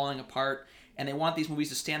slowly falling apart, and they want these movies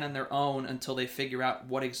to stand on their own until they figure out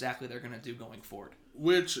what exactly they're going to do going forward.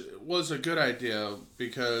 Which was a good idea,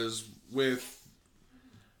 because with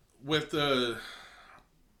the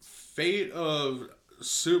fate of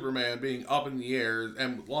Superman being up in the air,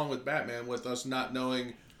 and along with Batman, with us not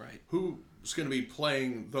knowing who's going to be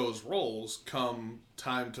playing those roles come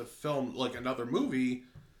time to film like another movie,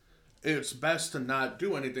 it's best to not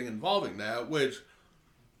do anything involving that, which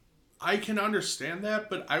I can understand that,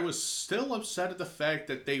 but I was still upset at the fact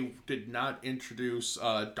that they did not introduce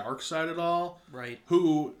Darkseid at all. Right.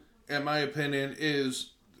 Who, in my opinion,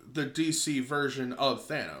 is the DC version of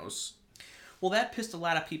Thanos. Well, that pissed a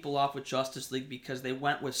lot of people off with Justice League because they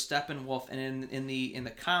went with Steppenwolf, and in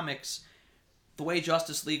the comics, the way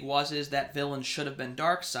Justice League is that villain should have been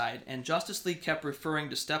Darkseid, and Justice League kept referring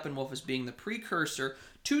to Steppenwolf as being the precursor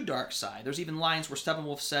to Darkseid. There's even lines where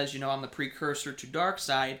Steppenwolf says, I'm the precursor to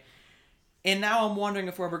Darkseid. And now I'm wondering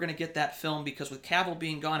if we're ever going to get that film, because with Cavill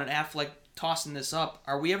being gone and Affleck tossing this up,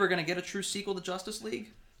 are we ever going to get a true sequel to Justice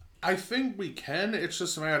League? I think we can. It's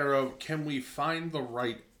just a matter of, can we find the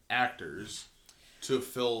right actors to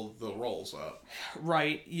fill the roles up?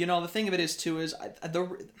 Right. The thing of it is, too, is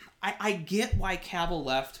I get why Cavill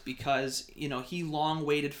left, because, he long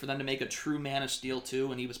waited for them to make a true Man of Steel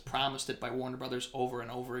 2, and he was promised it by Warner Brothers over and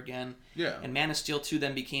over again. Yeah. And Man of Steel 2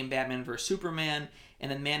 then became Batman vs. Superman,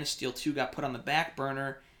 and then Man of Steel 2 got put on the back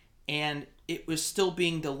burner, and it was still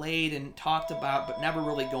being delayed and talked about, but never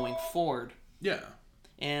really going forward. Yeah.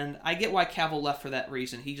 And I get why Cavill left for that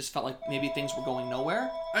reason. He just felt like maybe things were going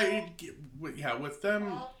nowhere. With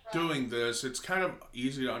them doing this, it's kind of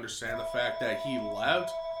easy to understand the fact that he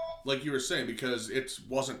left, like you were saying, because it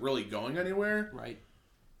wasn't really going anywhere. Right.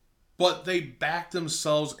 But they backed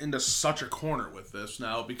themselves into such a corner with this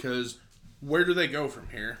now, because where do they go from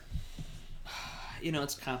here?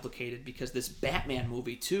 It's complicated because this Batman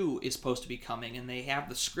movie, too, is supposed to be coming, and they have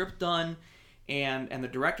the script done, and the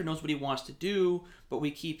director knows what he wants to do, but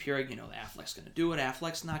we keep hearing, Affleck's going to do it,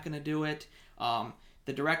 Affleck's not going to do it.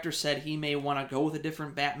 The director said he may want to go with a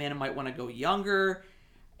different Batman and might want to go younger.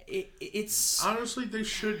 It's honestly, they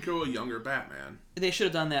should go a younger Batman. They should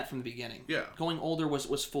have done that from the beginning. Yeah. Going older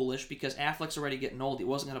was foolish, because Affleck's already getting old. He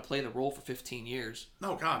wasn't going to play the role for 15 years.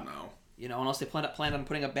 No, God, no. Unless they planned on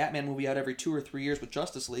putting a Batman movie out every 2 or 3 years with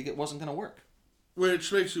Justice League, it wasn't going to work.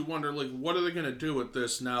 Which makes you wonder, what are they going to do with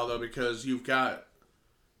this now, though? Because you've got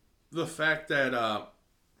the fact that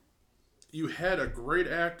you had a great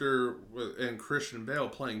actor in Christian Bale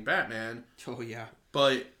playing Batman. Oh, yeah.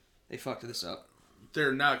 But they fucked this up.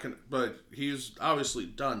 They're not going to... But he's obviously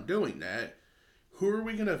done doing that. Who are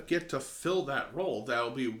we going to get to fill that role that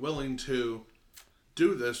will be willing to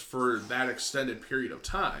do this for that extended period of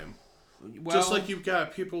time? Well, just like you've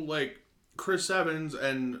got people like Chris Evans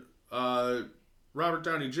and Robert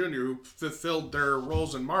Downey Jr. who fulfilled their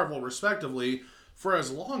roles in Marvel, respectively, for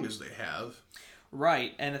as long as they have.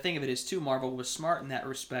 Right, and the thing of it is, too, Marvel was smart in that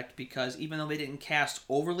respect, because even though they didn't cast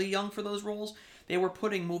overly young for those roles, they were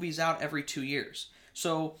putting movies out every 2 years.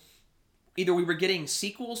 So either we were getting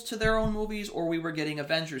sequels to their own movies, or we were getting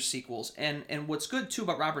Avengers sequels. And what's good, too,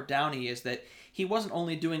 about Robert Downey is that he wasn't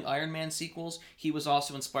only doing Iron Man sequels, he was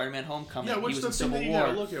also in Spider-Man Homecoming. Yeah, which he was the in thing Civil that you War.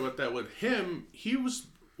 gotta look at with that, with him, he was,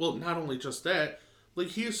 well, not only just that,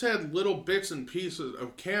 he's had little bits and pieces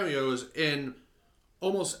of cameos in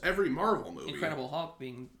almost every Marvel movie. Incredible Hulk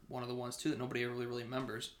being one of the ones, too, that nobody really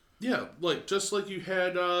remembers. Yeah, like just like you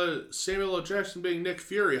had Samuel L. Jackson being Nick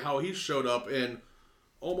Fury, how he showed up in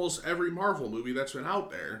almost every Marvel movie that's been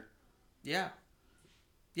out there. Yeah.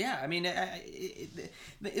 Yeah, I mean,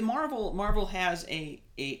 Marvel has a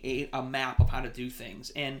map of how to do things,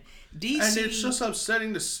 and DC. And it's just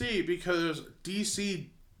upsetting to see because DC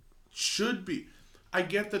should be. I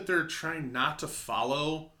get that they're trying not to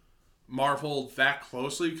follow Marvel that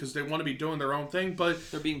closely because they want to be doing their own thing, but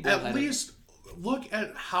they're being at bullheaded. least look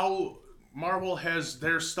at how Marvel has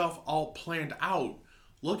their stuff all planned out.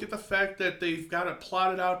 Look at the fact that they've got it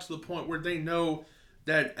plotted out to the point where they know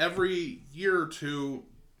that every year or two,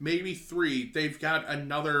 maybe 3, they've got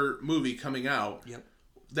another movie coming out. Yep.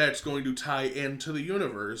 That's going to tie into the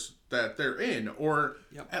universe that they're in, or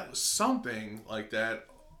something like that,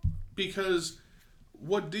 because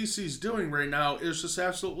what DC's doing right now is just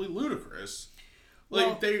absolutely ludicrous.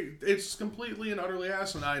 Well, It's completely and utterly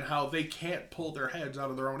asinine how they can't pull their heads out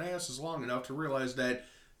of their own asses long enough to realize that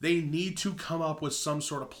they need to come up with some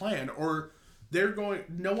sort of plan, or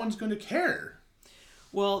no one's going to care.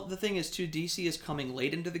 Well, the thing is, too, DC is coming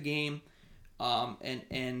late into the game,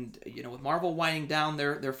 and with Marvel winding down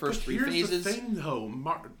their first 3 phases. Here's the thing, though,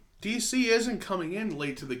 DC isn't coming in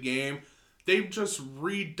late to the game. They've just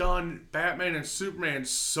redone Batman and Superman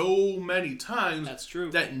so many times. That's true.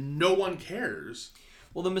 That no one cares.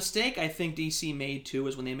 Well, the mistake I think DC made too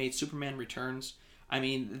is when they made Superman Returns. I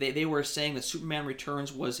mean, they were saying that Superman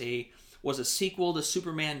Returns was a sequel to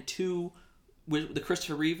Superman 2, with the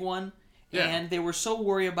Christopher Reeve one. Yeah. And they were so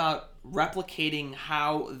worried about replicating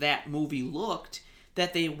how that movie looked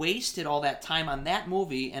that they wasted all that time on that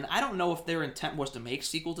movie. And I don't know if their intent was to make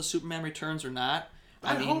sequel to Superman Returns or not.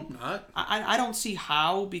 I hope not. I don't see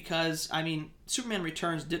how, because, I mean, Superman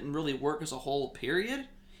Returns didn't really work as a whole, period.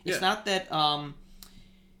 It's not that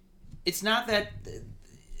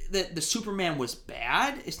the Superman was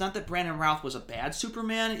bad. It's not that Brandon Routh was a bad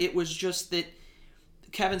Superman. It was just that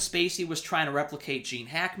Kevin Spacey was trying to replicate Gene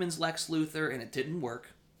Hackman's Lex Luthor, and it didn't work.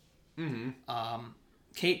 Mm-hmm.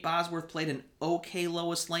 Kate Bosworth played an okay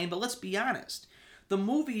Lois Lane, but let's be honest. The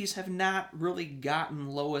movies have not really gotten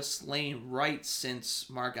Lois Lane right since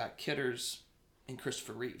Margot Kidder's and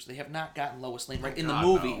Christopher Reeves. They have not gotten Lois Lane right in the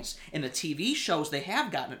movies. No. In the TV shows, they have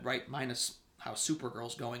gotten it right, minus how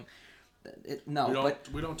Supergirl's going.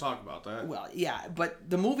 We don't talk about that. Well, yeah, but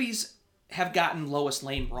the movies have gotten Lois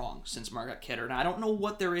Lane wrong since Margot Kidder, and I don't know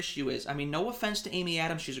what their issue is. I mean, no offense to Amy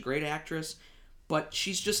Adams, she's a great actress, but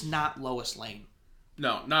she's just not Lois Lane.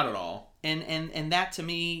 No, not at all. And that, to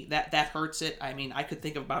me, that hurts it. I mean, I could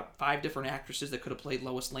think of about 5 different actresses that could have played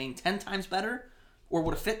Lois Lane 10 times better, or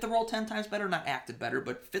would have fit the role 10 times better, not acted better,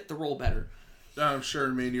 but fit the role better. I'm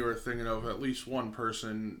sure, you were thinking of at least one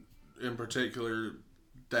person in particular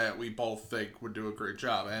that we both think would do a great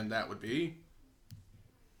job, and that would be...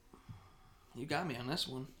 You got me on this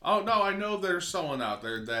one. Oh, no, I know there's someone out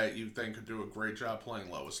there that you think could do a great job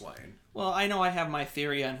playing Lois Lane. Well, I know I have my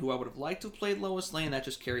theory on who I would have liked to have played Lois Lane. That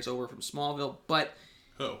just carries over from Smallville, but...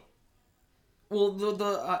 Who? Well,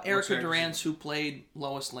 the Erica Durance who played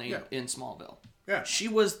Lois Lane in Smallville. Yeah. She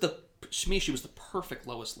was the perfect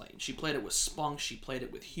Lois Lane. She played it with spunk. She played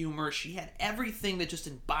it with humor. She had everything that just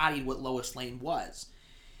embodied what Lois Lane was.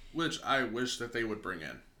 Which I wish that they would bring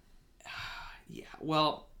in. Yeah,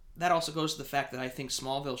 well... That also goes to the fact that I think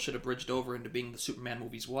Smallville should have bridged over into being the Superman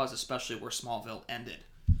movies was, especially where Smallville ended.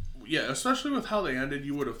 Yeah, especially with how they ended,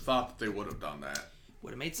 you would have thought that they would have done that.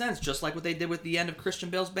 Would have made sense, just like what they did with the end of Christian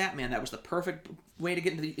Bale's Batman. That was the perfect way to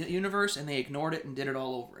get into the universe, and they ignored it and did it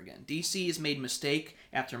all over again. DC has made mistake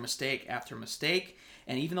after mistake after mistake,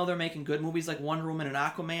 and even though they're making good movies like Wonder Woman and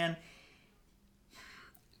Aquaman,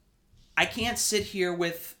 I can't sit here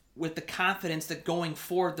with the confidence that going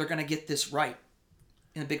forward they're going to get this right.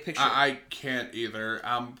 In the big picture. I can't either.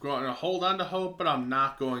 I'm going to hold on to hope, but I'm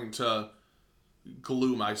not going to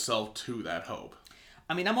glue myself to that hope.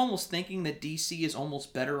 I mean, I'm almost thinking that DC is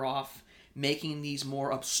almost better off making these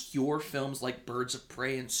more obscure films like Birds of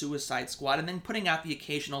Prey and Suicide Squad, and then putting out the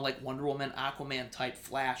occasional like Wonder Woman, Aquaman type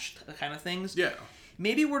Flash kind of things. Yeah.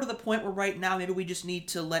 Maybe we're to the point where right now maybe we just need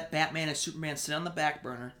to let Batman and Superman sit on the back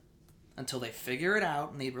burner until they figure it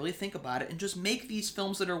out and they really think about it, and just make these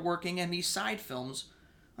films that are working and these side films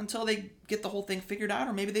until they get the whole thing figured out,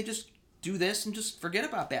 or maybe they just do this and just forget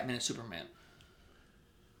about Batman and Superman.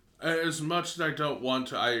 As much as I don't want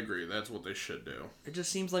to, I agree. That's what they should do. It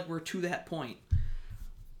just seems like we're to that point.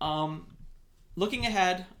 Looking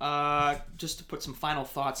ahead, just to put some final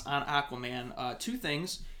thoughts on Aquaman, 2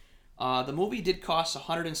 things. The movie did cost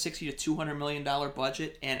 $160 to $200 million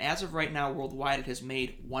budget, and as of right now, worldwide, it has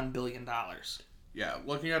made $1 billion. Yeah,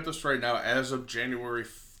 looking at this right now, as of January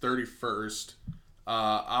 31st,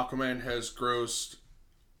 Aquaman has grossed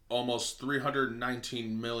almost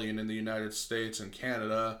 319 million in the United States and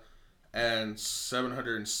Canada, and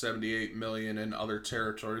 778 million in other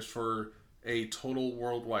territories for a total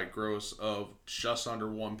worldwide gross of just under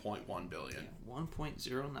 1.1 billion.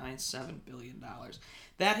 $1.097 billion.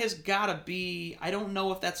 That has got to be, I don't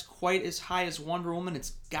know if that's quite as high as Wonder Woman.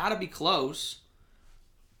 It's got to be close.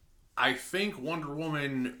 I think Wonder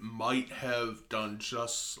Woman might have done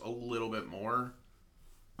just a little bit more.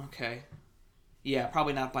 Okay. Yeah,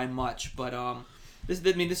 probably not by much, but this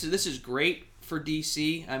is great for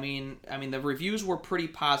DC. I mean the reviews were pretty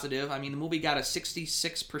positive. I mean the movie got a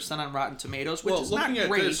 66% on Rotten Tomatoes, which is not great.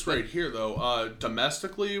 Looking at this right here though,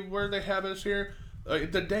 domestically where they have us here,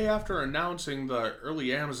 the day after announcing the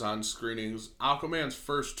early Amazon screenings, Aquaman's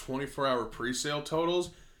first 24-hour pre-sale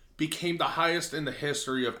totals became the highest in the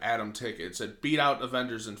history of Atom tickets. It beat out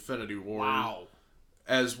Avengers: Infinity War. Wow.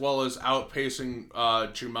 As well as outpacing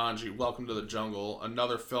Jumanji: Welcome to the Jungle,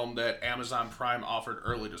 another film that Amazon Prime offered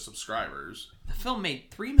early to subscribers. The film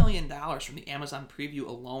made $3 million from the Amazon preview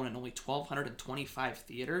alone in only 1,225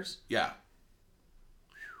 theaters. Yeah.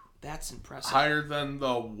 That's impressive. Higher than the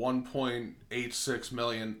 1.86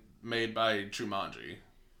 million made by Jumanji.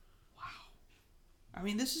 Wow. I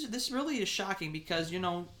mean, this really is shocking because,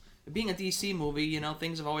 being a DC movie,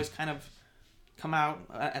 things have always kind of come out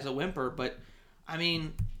as a whimper, but I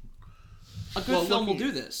mean, a good film will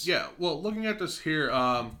do this. Yeah, well, looking at this here,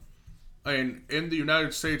 in the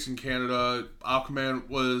United States and Canada, Aquaman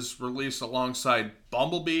was released alongside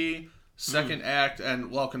Bumblebee, Second Act,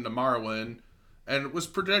 and Welcome to Marwen, and it was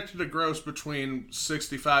projected to gross between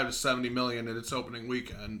 65 to 70 million in its opening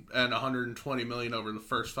weekend, and 120 million over the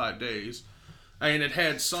first 5 days. I mean, it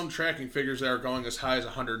had some tracking figures that are going as high as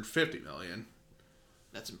 150 million.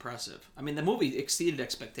 That's impressive. I mean, the movie exceeded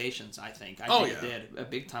expectations, I think. I think it did, a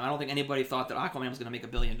big time. I don't think anybody thought that Aquaman was going to make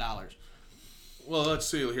 $1 billion. Well, let's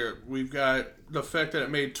see here. We've got the fact that it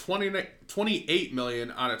made 28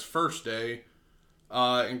 million on its first day,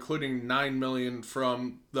 including 9 million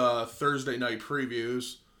from the Thursday night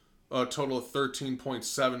previews, a total of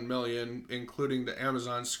 13.7 million, including the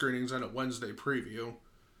Amazon screenings and a Wednesday preview.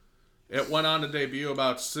 It went on to debut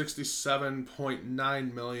about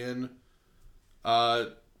 67.9 million,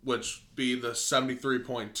 which be the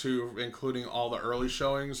 73.2, including all the early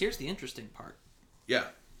showings. Here's the interesting part. Yeah.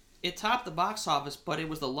 It topped the box office, but it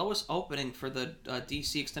was the lowest opening for the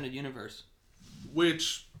DC Extended Universe.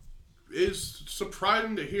 Which is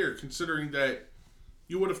surprising to hear, considering that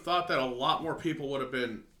you would have thought that a lot more people would have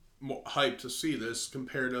been more hyped to see this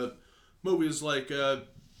compared to movies like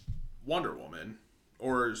Wonder Woman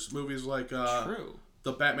or movies like True.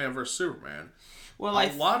 The Batman vs. Superman. Well,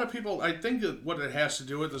 a lot of people, I think that what it has to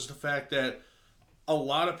do with is the fact that a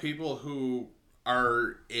lot of people who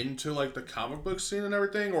are into like the comic book scene and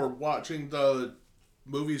everything, or watching the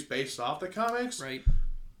movies based off the comics, right,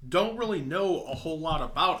 don't really know a whole lot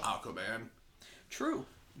about Aquaman. True.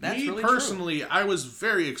 That's Me really personally, true. I was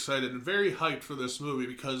very excited and very hyped for this movie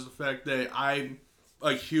because of the fact that I'm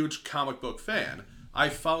a huge comic book fan. I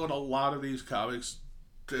followed a lot of these comics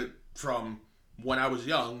from when I was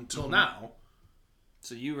young till now.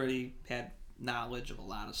 So you already had knowledge of a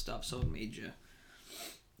lot of stuff, so it made you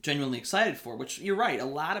genuinely excited for it, which you're right. A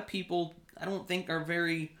lot of people, I don't think, are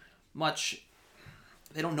very much,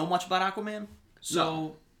 they don't know much about Aquaman. So,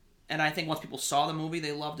 no. And I think once people saw the movie,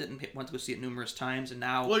 they loved it and went to go see it numerous times, and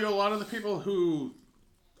now... Like, a lot of the people who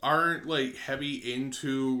aren't, like, heavy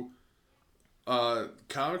into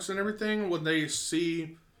comics and everything, when they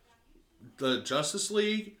see the Justice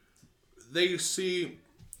League, they see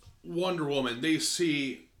Wonder Woman, they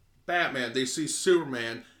see Batman, they see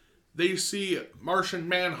Superman, they see Martian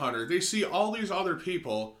Manhunter, they see all these other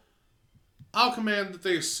people. Aquaman that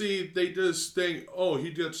they see, they just think, oh,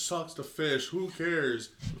 he just sucks the fish, who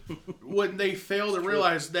cares? When they fail to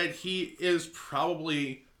realize that he is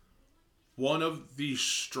probably one of the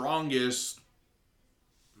strongest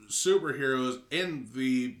superheroes in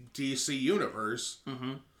the DC universe.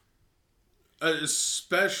 Mm-hmm.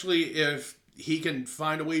 Especially if he can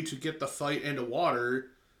find a way to get the fight into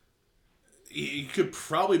water, he could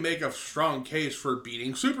probably make a strong case for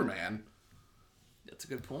beating Superman. That's a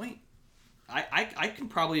good point. I can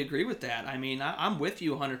probably agree with that. I mean, I'm with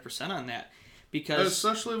you 100% on that. Because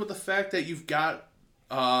especially with the fact that you've got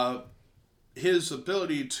his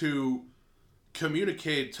ability to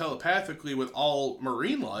communicate telepathically with all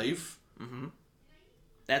marine life. Mm-hmm.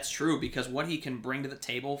 That's true, because what he can bring to the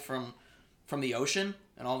table from the ocean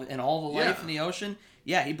and all the life in the ocean,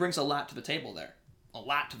 he brings a lot to the table there. A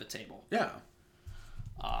lot to the table. Yeah.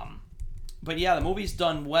 But yeah, the movie's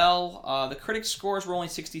done well. The critics' scores were only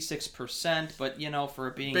 66%, but for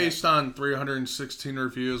it being based on 316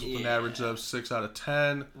 reviews with an average of 6 out of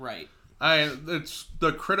 10. Right. It's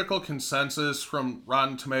the critical consensus from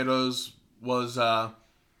Rotten Tomatoes was, Aquaman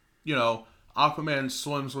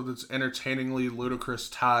swims with its entertainingly ludicrous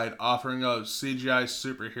tide, offering a CGI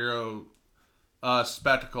superhero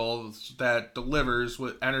spectacle that delivers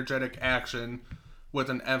with energetic action with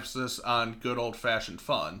an emphasis on good old-fashioned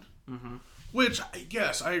fun. Mm-hmm. Which,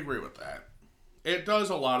 yes, I agree with that. It does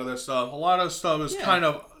a lot of this stuff. A lot of stuff is kind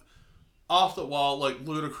of off the wall, like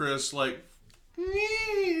ludicrous, like,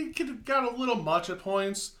 it got a little much at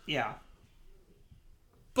points. Yeah.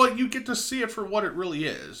 But you get to see it for what it really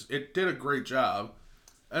is. It did a great job.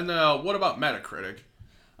 And what about Metacritic?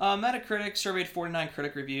 Metacritic surveyed 49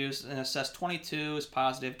 critic reviews and assessed 22 as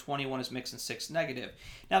positive, 21 as mixed, and 6 negative.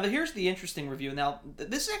 Now, here's the interesting review. Now,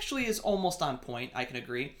 this actually is almost on point, I can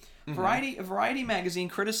agree. Mm-hmm. Variety magazine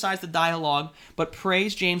criticized the dialogue, but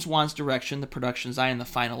praised James Wan's direction, the production design, and the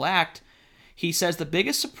final act. He says the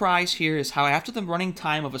biggest surprise here is how after the running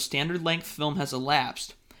time of a standard-length film has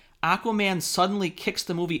elapsed, Aquaman suddenly kicks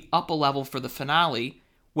the movie up a level for the finale,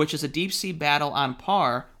 which is a deep-sea battle on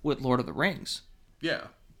par with Lord of the Rings. Yeah.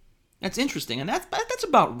 That's interesting, and that's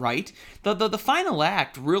about right. The final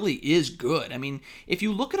act really is good. I mean, if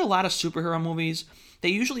you look at a lot of superhero movies, they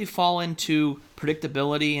usually fall into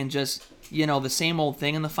predictability and just, the same old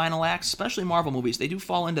thing in the final acts, especially Marvel movies. They do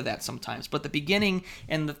fall into that sometimes, but the beginning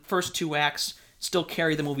and the first 2 acts still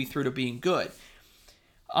carry the movie through to being good.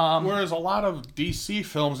 Whereas a lot of DC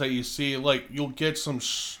films that you see, like, you'll get some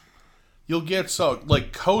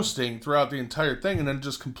coasting throughout the entire thing and then it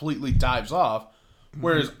just completely dives off. Mm-hmm.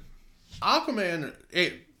 Whereas Aquaman,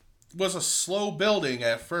 it was a slow building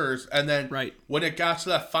at first, and then when it got to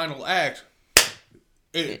that final act,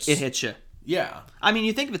 it hits you. Yeah. I mean,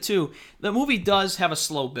 you think of it too, the movie does have a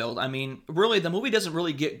slow build. I mean, really, the movie doesn't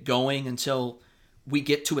really get going until we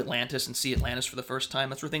get to Atlantis and see Atlantis for the first time.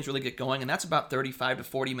 That's where things really get going, and that's about 35 to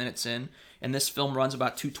 40 minutes in, and this film runs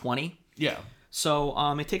about 220. Yeah. So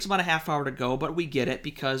it takes about a half hour to go, but we get it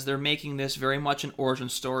because they're making this very much an origin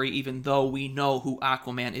story, even though we know who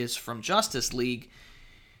Aquaman is from Justice League.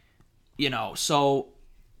 So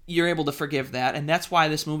you're able to forgive that, and that's why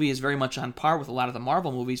this movie is very much on par with a lot of the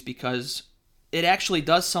Marvel movies, because it actually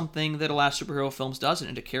does something that a lot of superhero films doesn't,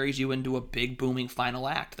 and it carries you into a big, booming final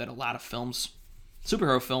act that a lot of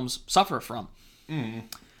superhero films suffer from.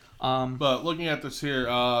 But looking at this here,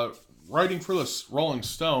 writing for the Rolling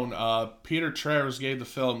Stone, Peter Travers gave the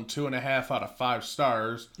film 2.5 out of 5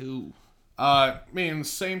 stars. Ooh.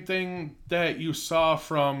 Same thing that you saw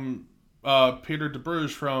from Peter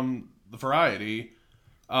DeBruge from the Variety.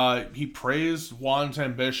 He praised Wan's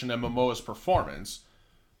ambition and Momoa's performance,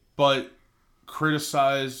 but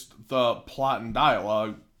criticized the plot and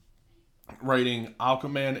dialogue, writing,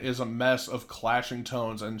 Aquaman is a mess of clashing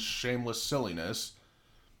tones and shameless silliness,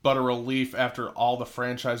 but a relief after all the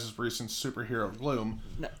franchise's recent superhero gloom.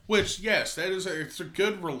 No. Which, yes, it's a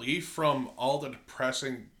good relief from all the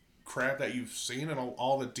depressing crap that you've seen in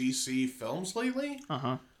all the DC films lately.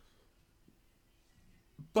 Uh-huh.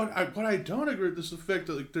 But what I don't agree with is the fact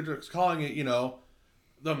that they're just calling it,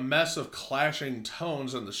 the mess of clashing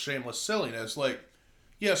tones and the shameless silliness. Like,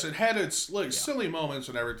 yes, it had its silly moments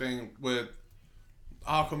and everything with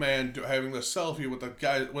Aquaman having the selfie with the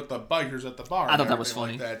guy with the bikers at the bar. I thought that was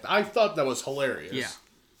funny. Like that. I thought that was hilarious. Yeah.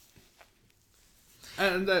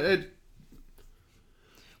 And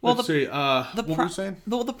what were you saying?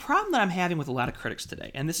 The problem that I'm having with a lot of critics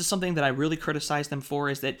today, and this is something that I really criticize them for,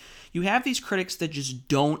 is that you have these critics that just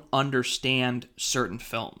don't understand certain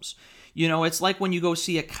films. It's like when you go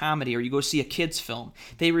see a comedy or you go see a kid's film.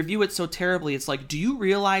 They review it so terribly. It's like, do you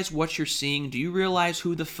realize what you're seeing? Do you realize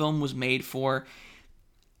who the film was made for?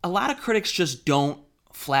 A lot of critics just don't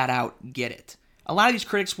flat out get it. A lot of these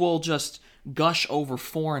critics will just gush over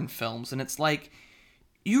foreign films, and it's like,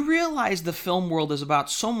 you realize the film world is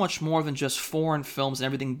about so much more than just foreign films and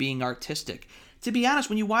everything being artistic. To be honest,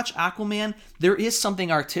 when you watch Aquaman, there is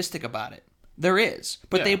something artistic about it. There is.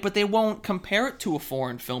 But they won't compare it to a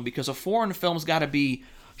foreign film, because a foreign film's got to be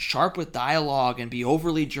sharp with dialogue and be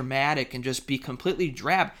overly dramatic and just be completely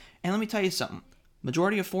drab. And let me tell you something.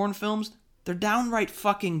 Majority of foreign films, they're downright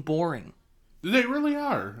fucking boring. They really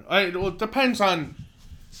are. It depends on...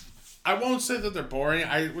 I won't say that they're boring.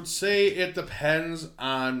 I would say it depends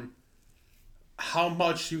on how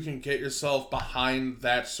much you can get yourself behind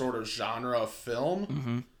that sort of genre of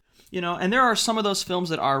film. Mm-hmm. And there are some of those films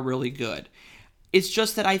that are really good. It's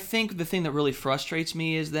just that I think the thing that really frustrates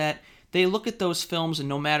me is that they look at those films and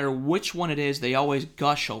no matter which one it is, they always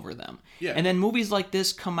gush over them. Yeah. And then movies like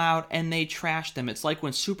this come out and they trash them. It's like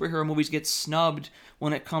when superhero movies get snubbed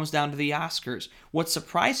when it comes down to the Oscars. What's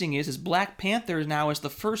surprising is Black Panther now is the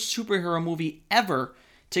first superhero movie ever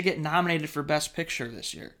to get nominated for Best Picture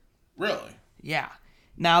this year. Really? Yeah.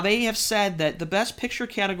 Now, they have said that the Best Picture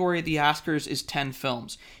category at the Oscars is 10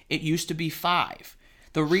 films. It used to be 5.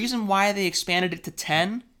 The reason why they expanded it to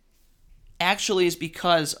 10 actually is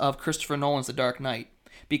because of Christopher Nolan's The Dark Knight.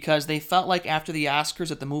 Because they felt like after the Oscars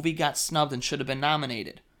that the movie got snubbed and should have been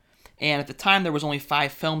nominated. And at the time, there was only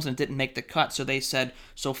 5 films and it didn't make the cut. So they said,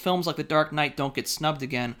 so films like The Dark Knight don't get snubbed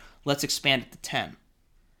again. Let's expand it to 10.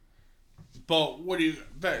 But what do you?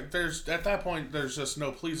 There's at that point, there's just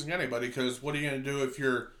no pleasing anybody, because what are you going to do if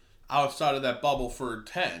you're outside of that bubble for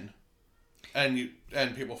 10, and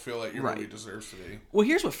people feel like your movie deserves to be? Well,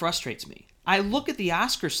 here's what frustrates me. I look at the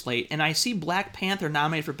Oscar slate and I see Black Panther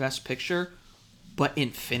nominated for Best Picture, but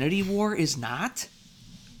Infinity War is not.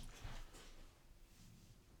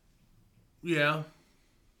 Yeah.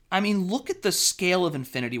 I mean, look at the scale of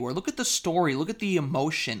Infinity War. Look at the story. Look at the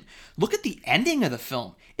emotion. Look at the ending of the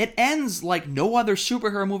film. It ends like no other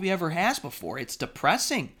superhero movie ever has before. It's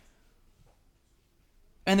depressing.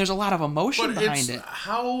 And there's a lot of emotion behind it.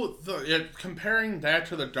 How comparing that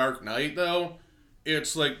to The Dark Knight, though,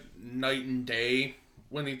 it's like night and day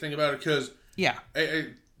when you think about it, because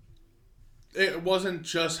it wasn't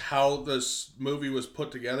just how this movie was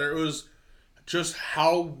put together. It was just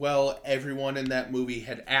how well everyone in that movie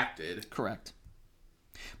had acted. Correct.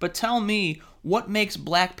 But tell me, what makes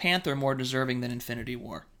Black Panther more deserving than Infinity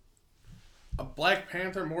War? A Black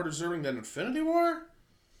Panther more deserving than Infinity War?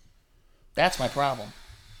 That's my problem.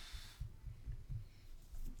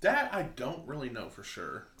 That I don't really know for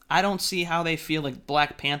sure. I don't see how they feel like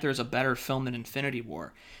Black Panther is a better film than Infinity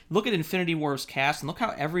War. Look at Infinity War's cast, and look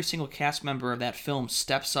how every single cast member of that film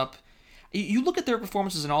steps up. You look at their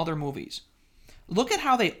performances in all their movies. Look at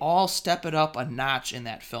how they all step it up a notch in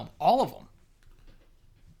that film. All of them.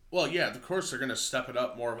 Well, yeah, of course they're going to step it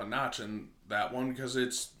up more of a notch in that one, because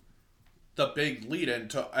it's the big lead-in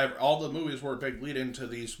to... All the movies were a big lead-in to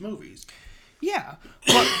these movies. Yeah.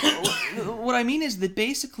 But what I mean is that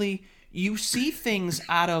basically you see things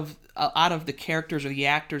out of the characters or the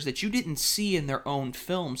actors that you didn't see in their own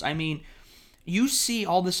films. I mean, you see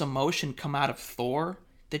all this emotion come out of Thor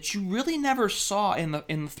that you really never saw in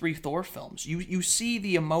the 3 Thor films. You see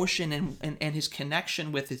the emotion and his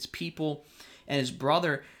connection with his people and his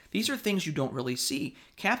brother. These are things you don't really see.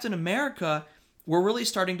 Captain America, we're really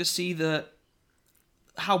starting to see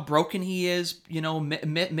how broken he is,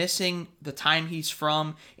 missing the time he's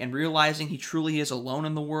from and realizing he truly is alone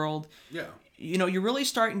in the world. Yeah. You're really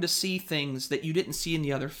starting to see things that you didn't see in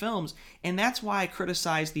the other films, and that's why I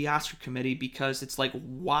criticize the Oscar committee, because it's like,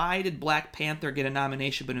 why did Black Panther get a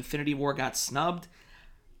nomination but Infinity War got snubbed?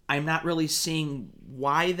 I'm not really seeing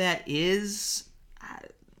why that is.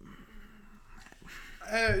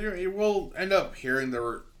 We'll end up hearing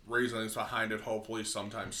the reasons behind it hopefully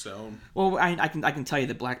sometime soon. Well, I can tell you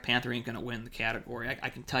that Black Panther ain't going to win the category. I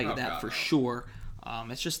can tell you that for sure.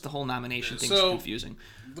 It's just the whole nomination thing's confusing.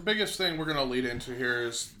 The biggest thing we're going to lead into here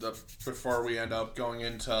is, before we end up going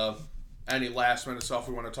into any last minute stuff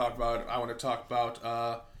we want to talk about, I want to talk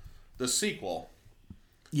about the sequel.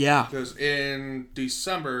 Yeah. Because in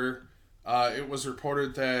December, it was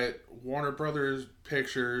reported that Warner Brothers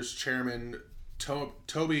Pictures chairman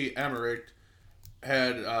Toby Emmerich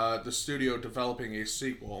had the studio developing a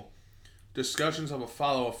sequel. Discussions of a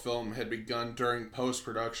follow-up film had begun during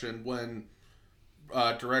post-production when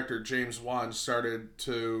director James Wan stated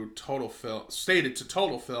to Total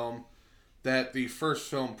Film that the first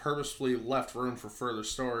film purposefully left room for further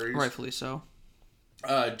stories. Rightfully so.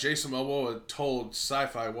 Jason Momoa told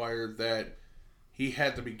Sci-Fi Wire that he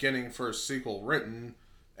had the beginning for a sequel written,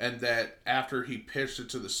 and that after he pitched it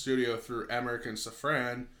to the studio through Emmerich and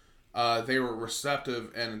Safran, they were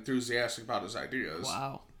receptive and enthusiastic about his ideas.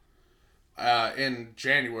 Wow. In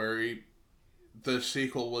January, the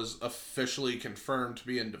sequel was officially confirmed to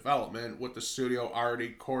be in development, with the studio already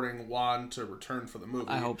courting Wan to return for the movie.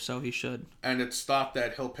 I hope so, he should. And it's thought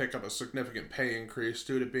that he'll pick up a significant pay increase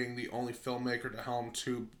due to being the only filmmaker to helm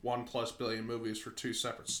 2 $1+ billion movies for 2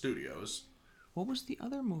 separate studios. What was the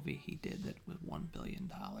other movie he did that was $1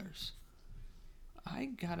 billion? I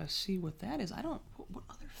gotta see what that is. What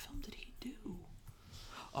other film did he do?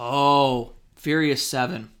 Oh, Furious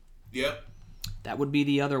 7. Yep. That would be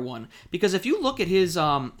the other one. Because if you look at his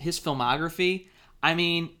filmography, I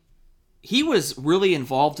mean, he was really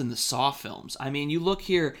involved in the Saw films. I mean, you look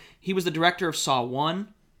here, he was the director of Saw 1.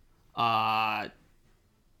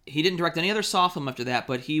 he didn't direct any other Saw film after that,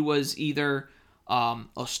 but he was either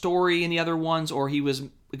a story in the other ones, or he was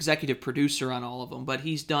executive producer on all of them. But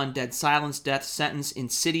he's done Dead Silence, Death Sentence,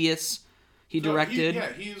 Insidious. He directed.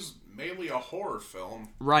 He's mainly a horror film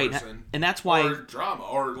person. And that's why, or drama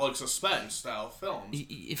or like suspense style films.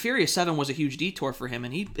 Furious 7 was a huge detour for him,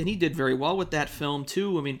 and he did very well with that film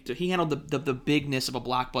too. I mean, he handled the bigness of a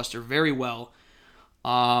blockbuster very well.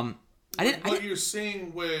 What you're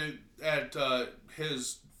seeing at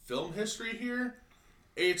his film history here,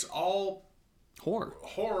 it's all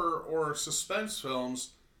horror or suspense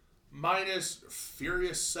films, minus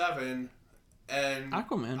Furious 7 and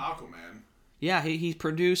Aquaman. Yeah, he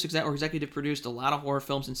produced or executive produced a lot of horror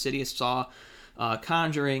films, Insidious, Saw,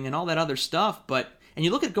 Conjuring, and all that other stuff. And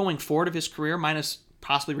you look at going forward of his career, minus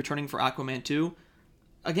possibly returning for Aquaman 2,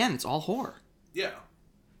 again, it's all horror. Yeah.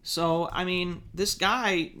 So, I mean, this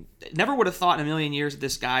guy, never would have thought in a million years that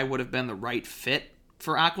this guy would have been the right fit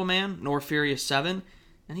for Aquaman, nor Furious 7,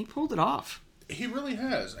 and he pulled it off. He really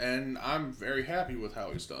has, and I'm very happy with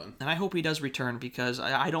how he's done. And I hope he does return, because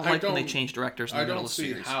I don't like when they change directors in the middle of the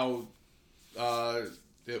series. I don't see how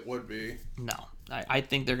it would be. No. I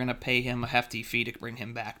think they're going to pay him a hefty fee to bring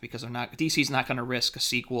him back, because DC's not going to risk a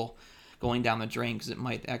sequel going down the drain, because it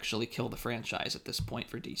might actually kill the franchise at this point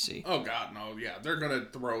for DC. Oh, God, no. Yeah, they're going to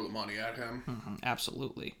throw the money at him. Mm-hmm,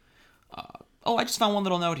 absolutely. I just found one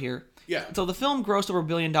little note here. Yeah. So the film grossed over $1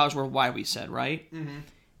 billion worldwide, we said, right? Mm-hmm.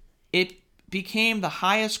 It became the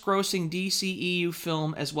highest grossing DCEU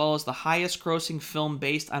film, as well as the highest grossing film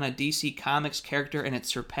based on a DC Comics character, and it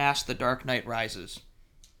surpassed The Dark Knight Rises.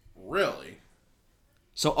 Really?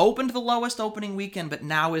 So opened the lowest opening weekend, but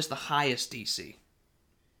now is the highest DC.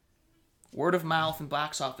 Word of mouth and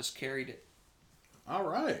box office carried it. All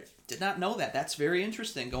right. Did not know that. That's very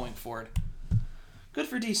interesting going forward. Good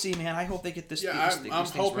for DC, man. I hope they get this. Yeah, I'm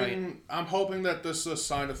hoping. Right. I'm hoping that this is a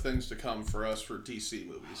sign of things to come for us for DC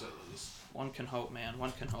movies, at least. One can hope, man.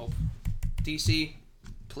 One can hope. DC,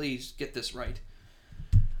 please get this right.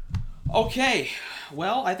 Okay.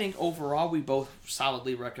 Well, I think overall we both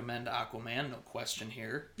solidly recommend Aquaman. No question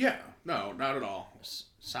here. Yeah. No, not at all.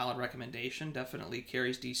 Solid recommendation. Definitely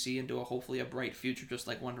carries DC into hopefully a bright future, just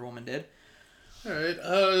like Wonder Woman did. All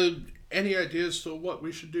right. Any ideas to what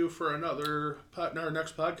we should do for our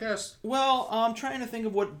next podcast? Well, I'm trying to think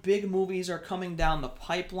of what big movies are coming down the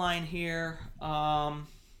pipeline here. I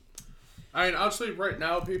mean, honestly, right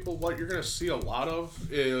now, people, what you're going to see a lot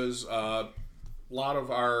of is a lot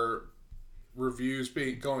of our reviews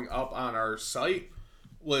going up on our site,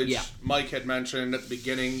 which Mike had mentioned at the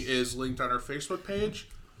beginning is linked on our Facebook page.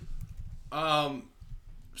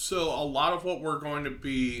 So a lot of what we're going to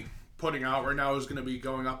be putting out right now is going to be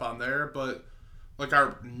going up on there, but like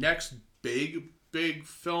our next big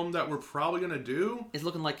film that we're probably going to do is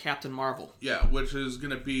looking like Captain Marvel. Yeah, which is going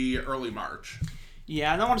to be early March.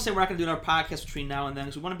 Yeah, I don't want to say we're not going to do another podcast between now and then,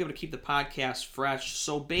 because we want to be able to keep the podcast fresh.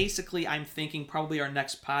 So basically, I'm thinking probably our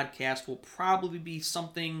next podcast will probably be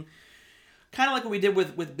something kind of like what we did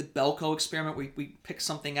with Belko Experiment. We pick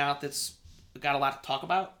something out that's got a lot to talk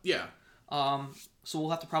about. Yeah. So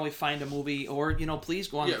we'll have to probably find a movie, or please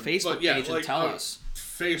go on the Facebook page and tell us.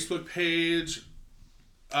 Facebook page.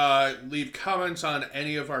 Leave comments on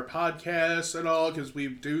any of our podcasts at all, because we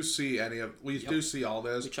do see do see all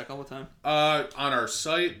this. We check all the time. On our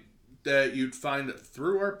site that you'd find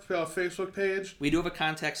through our Facebook page. We do have a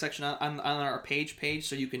contact section on our page,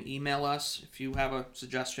 so you can email us if you have a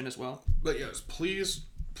suggestion as well. But yes, please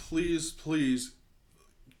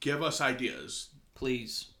give us ideas.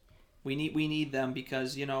 Please. We need them,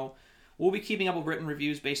 because, we'll be keeping up with written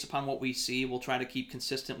reviews based upon what we see. We'll try to keep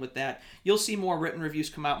consistent with that. You'll see more written reviews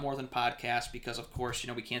come out more than podcasts, because, of course,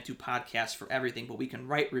 we can't do podcasts for everything, but we can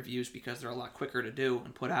write reviews because they're a lot quicker to do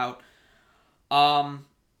and put out.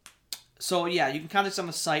 So, yeah, you can contact us on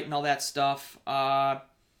the site and all that stuff. Trying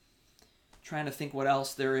to think what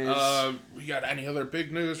else there is. We got any other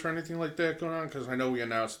big news or anything like that going on? Because I know we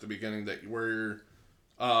announced at the beginning that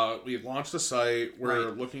we've launched the site.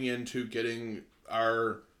 We're looking into getting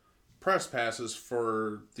our press passes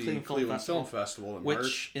for the Cleveland Film Festival in March.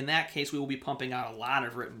 Which, in that case, we will be pumping out a lot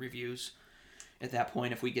of written reviews at that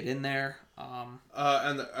point if we get in there.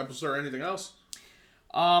 Was there anything else?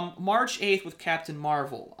 March 8th with Captain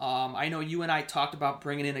Marvel. I know you and I talked about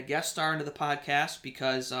bringing in a guest star into the podcast,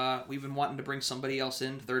 because we've been wanting to bring somebody else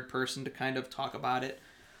in, third person, to kind of talk about it.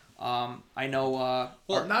 I know...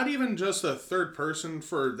 not even just a third person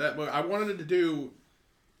for that. I wanted to do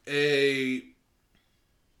a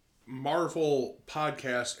Marvel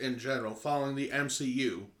podcast in general, following the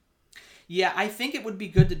MCU. Yeah, I think it would be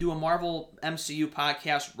good to do a Marvel MCU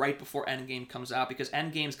podcast right before Endgame comes out, because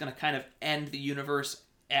Endgame's going to kind of end the universe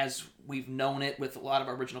as we've known it with a lot of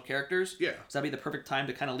our original characters. Yeah. So that'd be the perfect time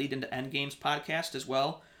to kind of lead into Endgame's podcast as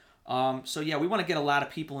well. So yeah, we want to get a lot of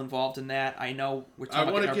people involved in that. I know we're talking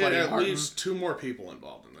about our buddy Martin. I want to get at least 2 more people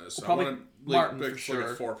involved in this. Well, I want to Martin like for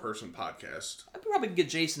sure. A 4-person podcast. I probably could get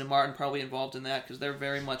Jason and Martin probably involved in that because they're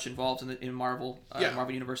very much involved in Marvel,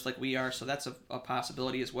 Marvel Universe like we are. So that's a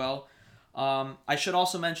possibility as well. I should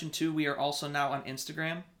also mention too, we are also now on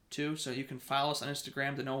Instagram too, so you can follow us on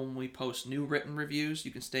Instagram to know when we post new written reviews.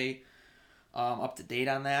 You can stay up to date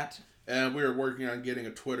on that. And we were working on getting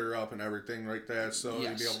a Twitter up and everything like that, so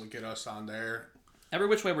yes. you'll be able to get us on there. Every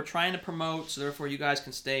which way we're trying to promote, so therefore you guys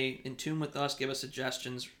can stay in tune with us, give us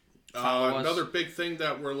suggestions, follow us. Another big thing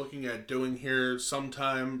that we're looking at doing here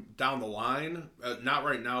sometime down the line, not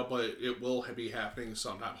right now, but it will be happening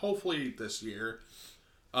sometime, hopefully this year.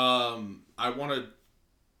 I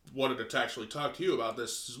wanted to actually talk to you about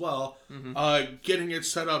this as well. Mm-hmm. Getting it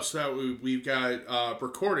set up so that we've got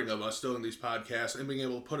recording of us doing these podcasts and being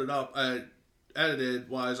able to put it up edited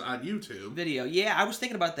wise on YouTube. Video. Yeah, I was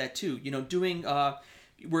thinking about that too. You know, doing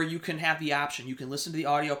where you can have the option. You can listen to the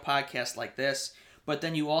audio podcast like this, but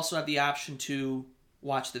then you also have the option to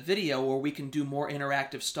watch the video, or we can do more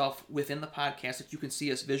interactive stuff within the podcast that you can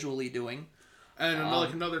see us visually doing. And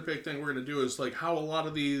another big thing we're going to do is like how a lot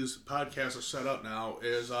of these podcasts are set up now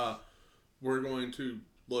is we're going to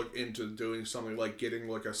look into doing something like getting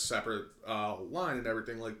like a separate line and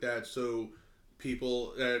everything like that, so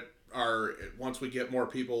people that are, once we get more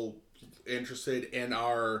people interested in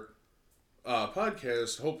our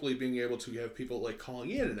podcast, hopefully being able to have people like calling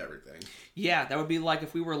in and everything. Yeah, that would be like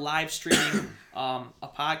if we were live streaming a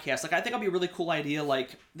podcast. Like I think it'd be a really cool idea.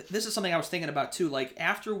 Like this is something I was thinking about too. Like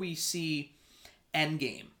after we see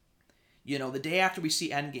Endgame, you know, the day after we see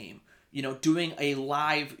Endgame, you know, doing a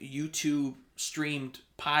live YouTube streamed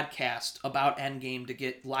podcast about Endgame to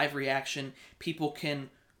get live reaction. People can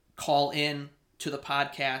call in to the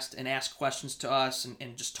podcast and ask questions to us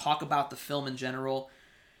and just talk about the film in general.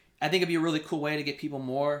 I think it'd be a really cool way to get people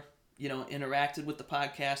more, you know, interacted with the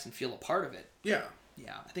podcast and feel a part of it. Yeah.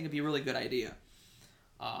 Yeah, I think it'd be a really good idea.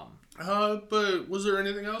 But was there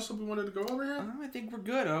anything else that we wanted to go over here? I think we're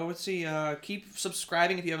good. Let's see. Keep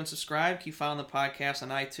subscribing if you haven't subscribed. Keep following the podcast on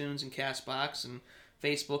iTunes and CastBox and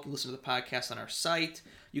Facebook, and listen to the podcast on our site.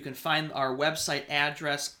 You can find our website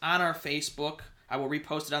address on our Facebook. I will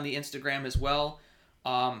repost it on the Instagram as well.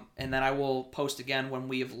 And then I will post again when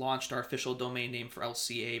we have launched our official domain name for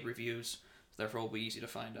LCA reviews. So therefore, it'll be easy to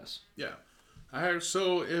find us. Yeah. All right,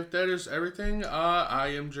 so if that is everything,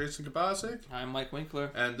 I am Jason Kabasic. I'm Mike Winkler.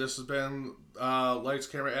 And this has been Lights,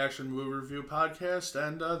 Camera, Action Movie Review Podcast,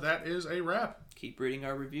 and that is a wrap. Keep reading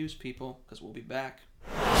our reviews, people, because we'll be back.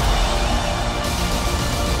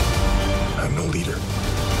 I'm no leader.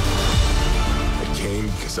 I came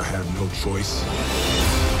because I have no choice.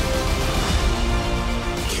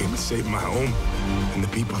 I came to save my home and the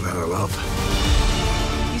people that I love.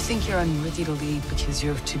 You think you're unworthy to lead because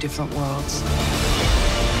you're of 2 different worlds. But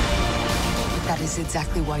that is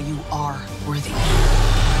exactly why you are worthy.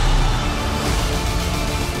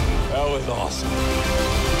 That was awesome.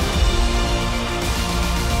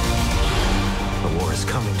 The war is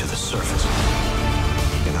coming to the surface,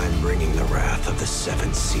 and I'm bringing the wrath of the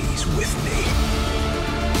 7 seas with me.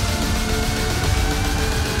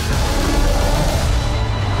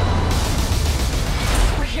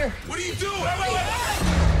 We're here. What are you doing?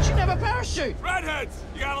 You should have a parachute. Redheads!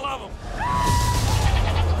 You gotta love them.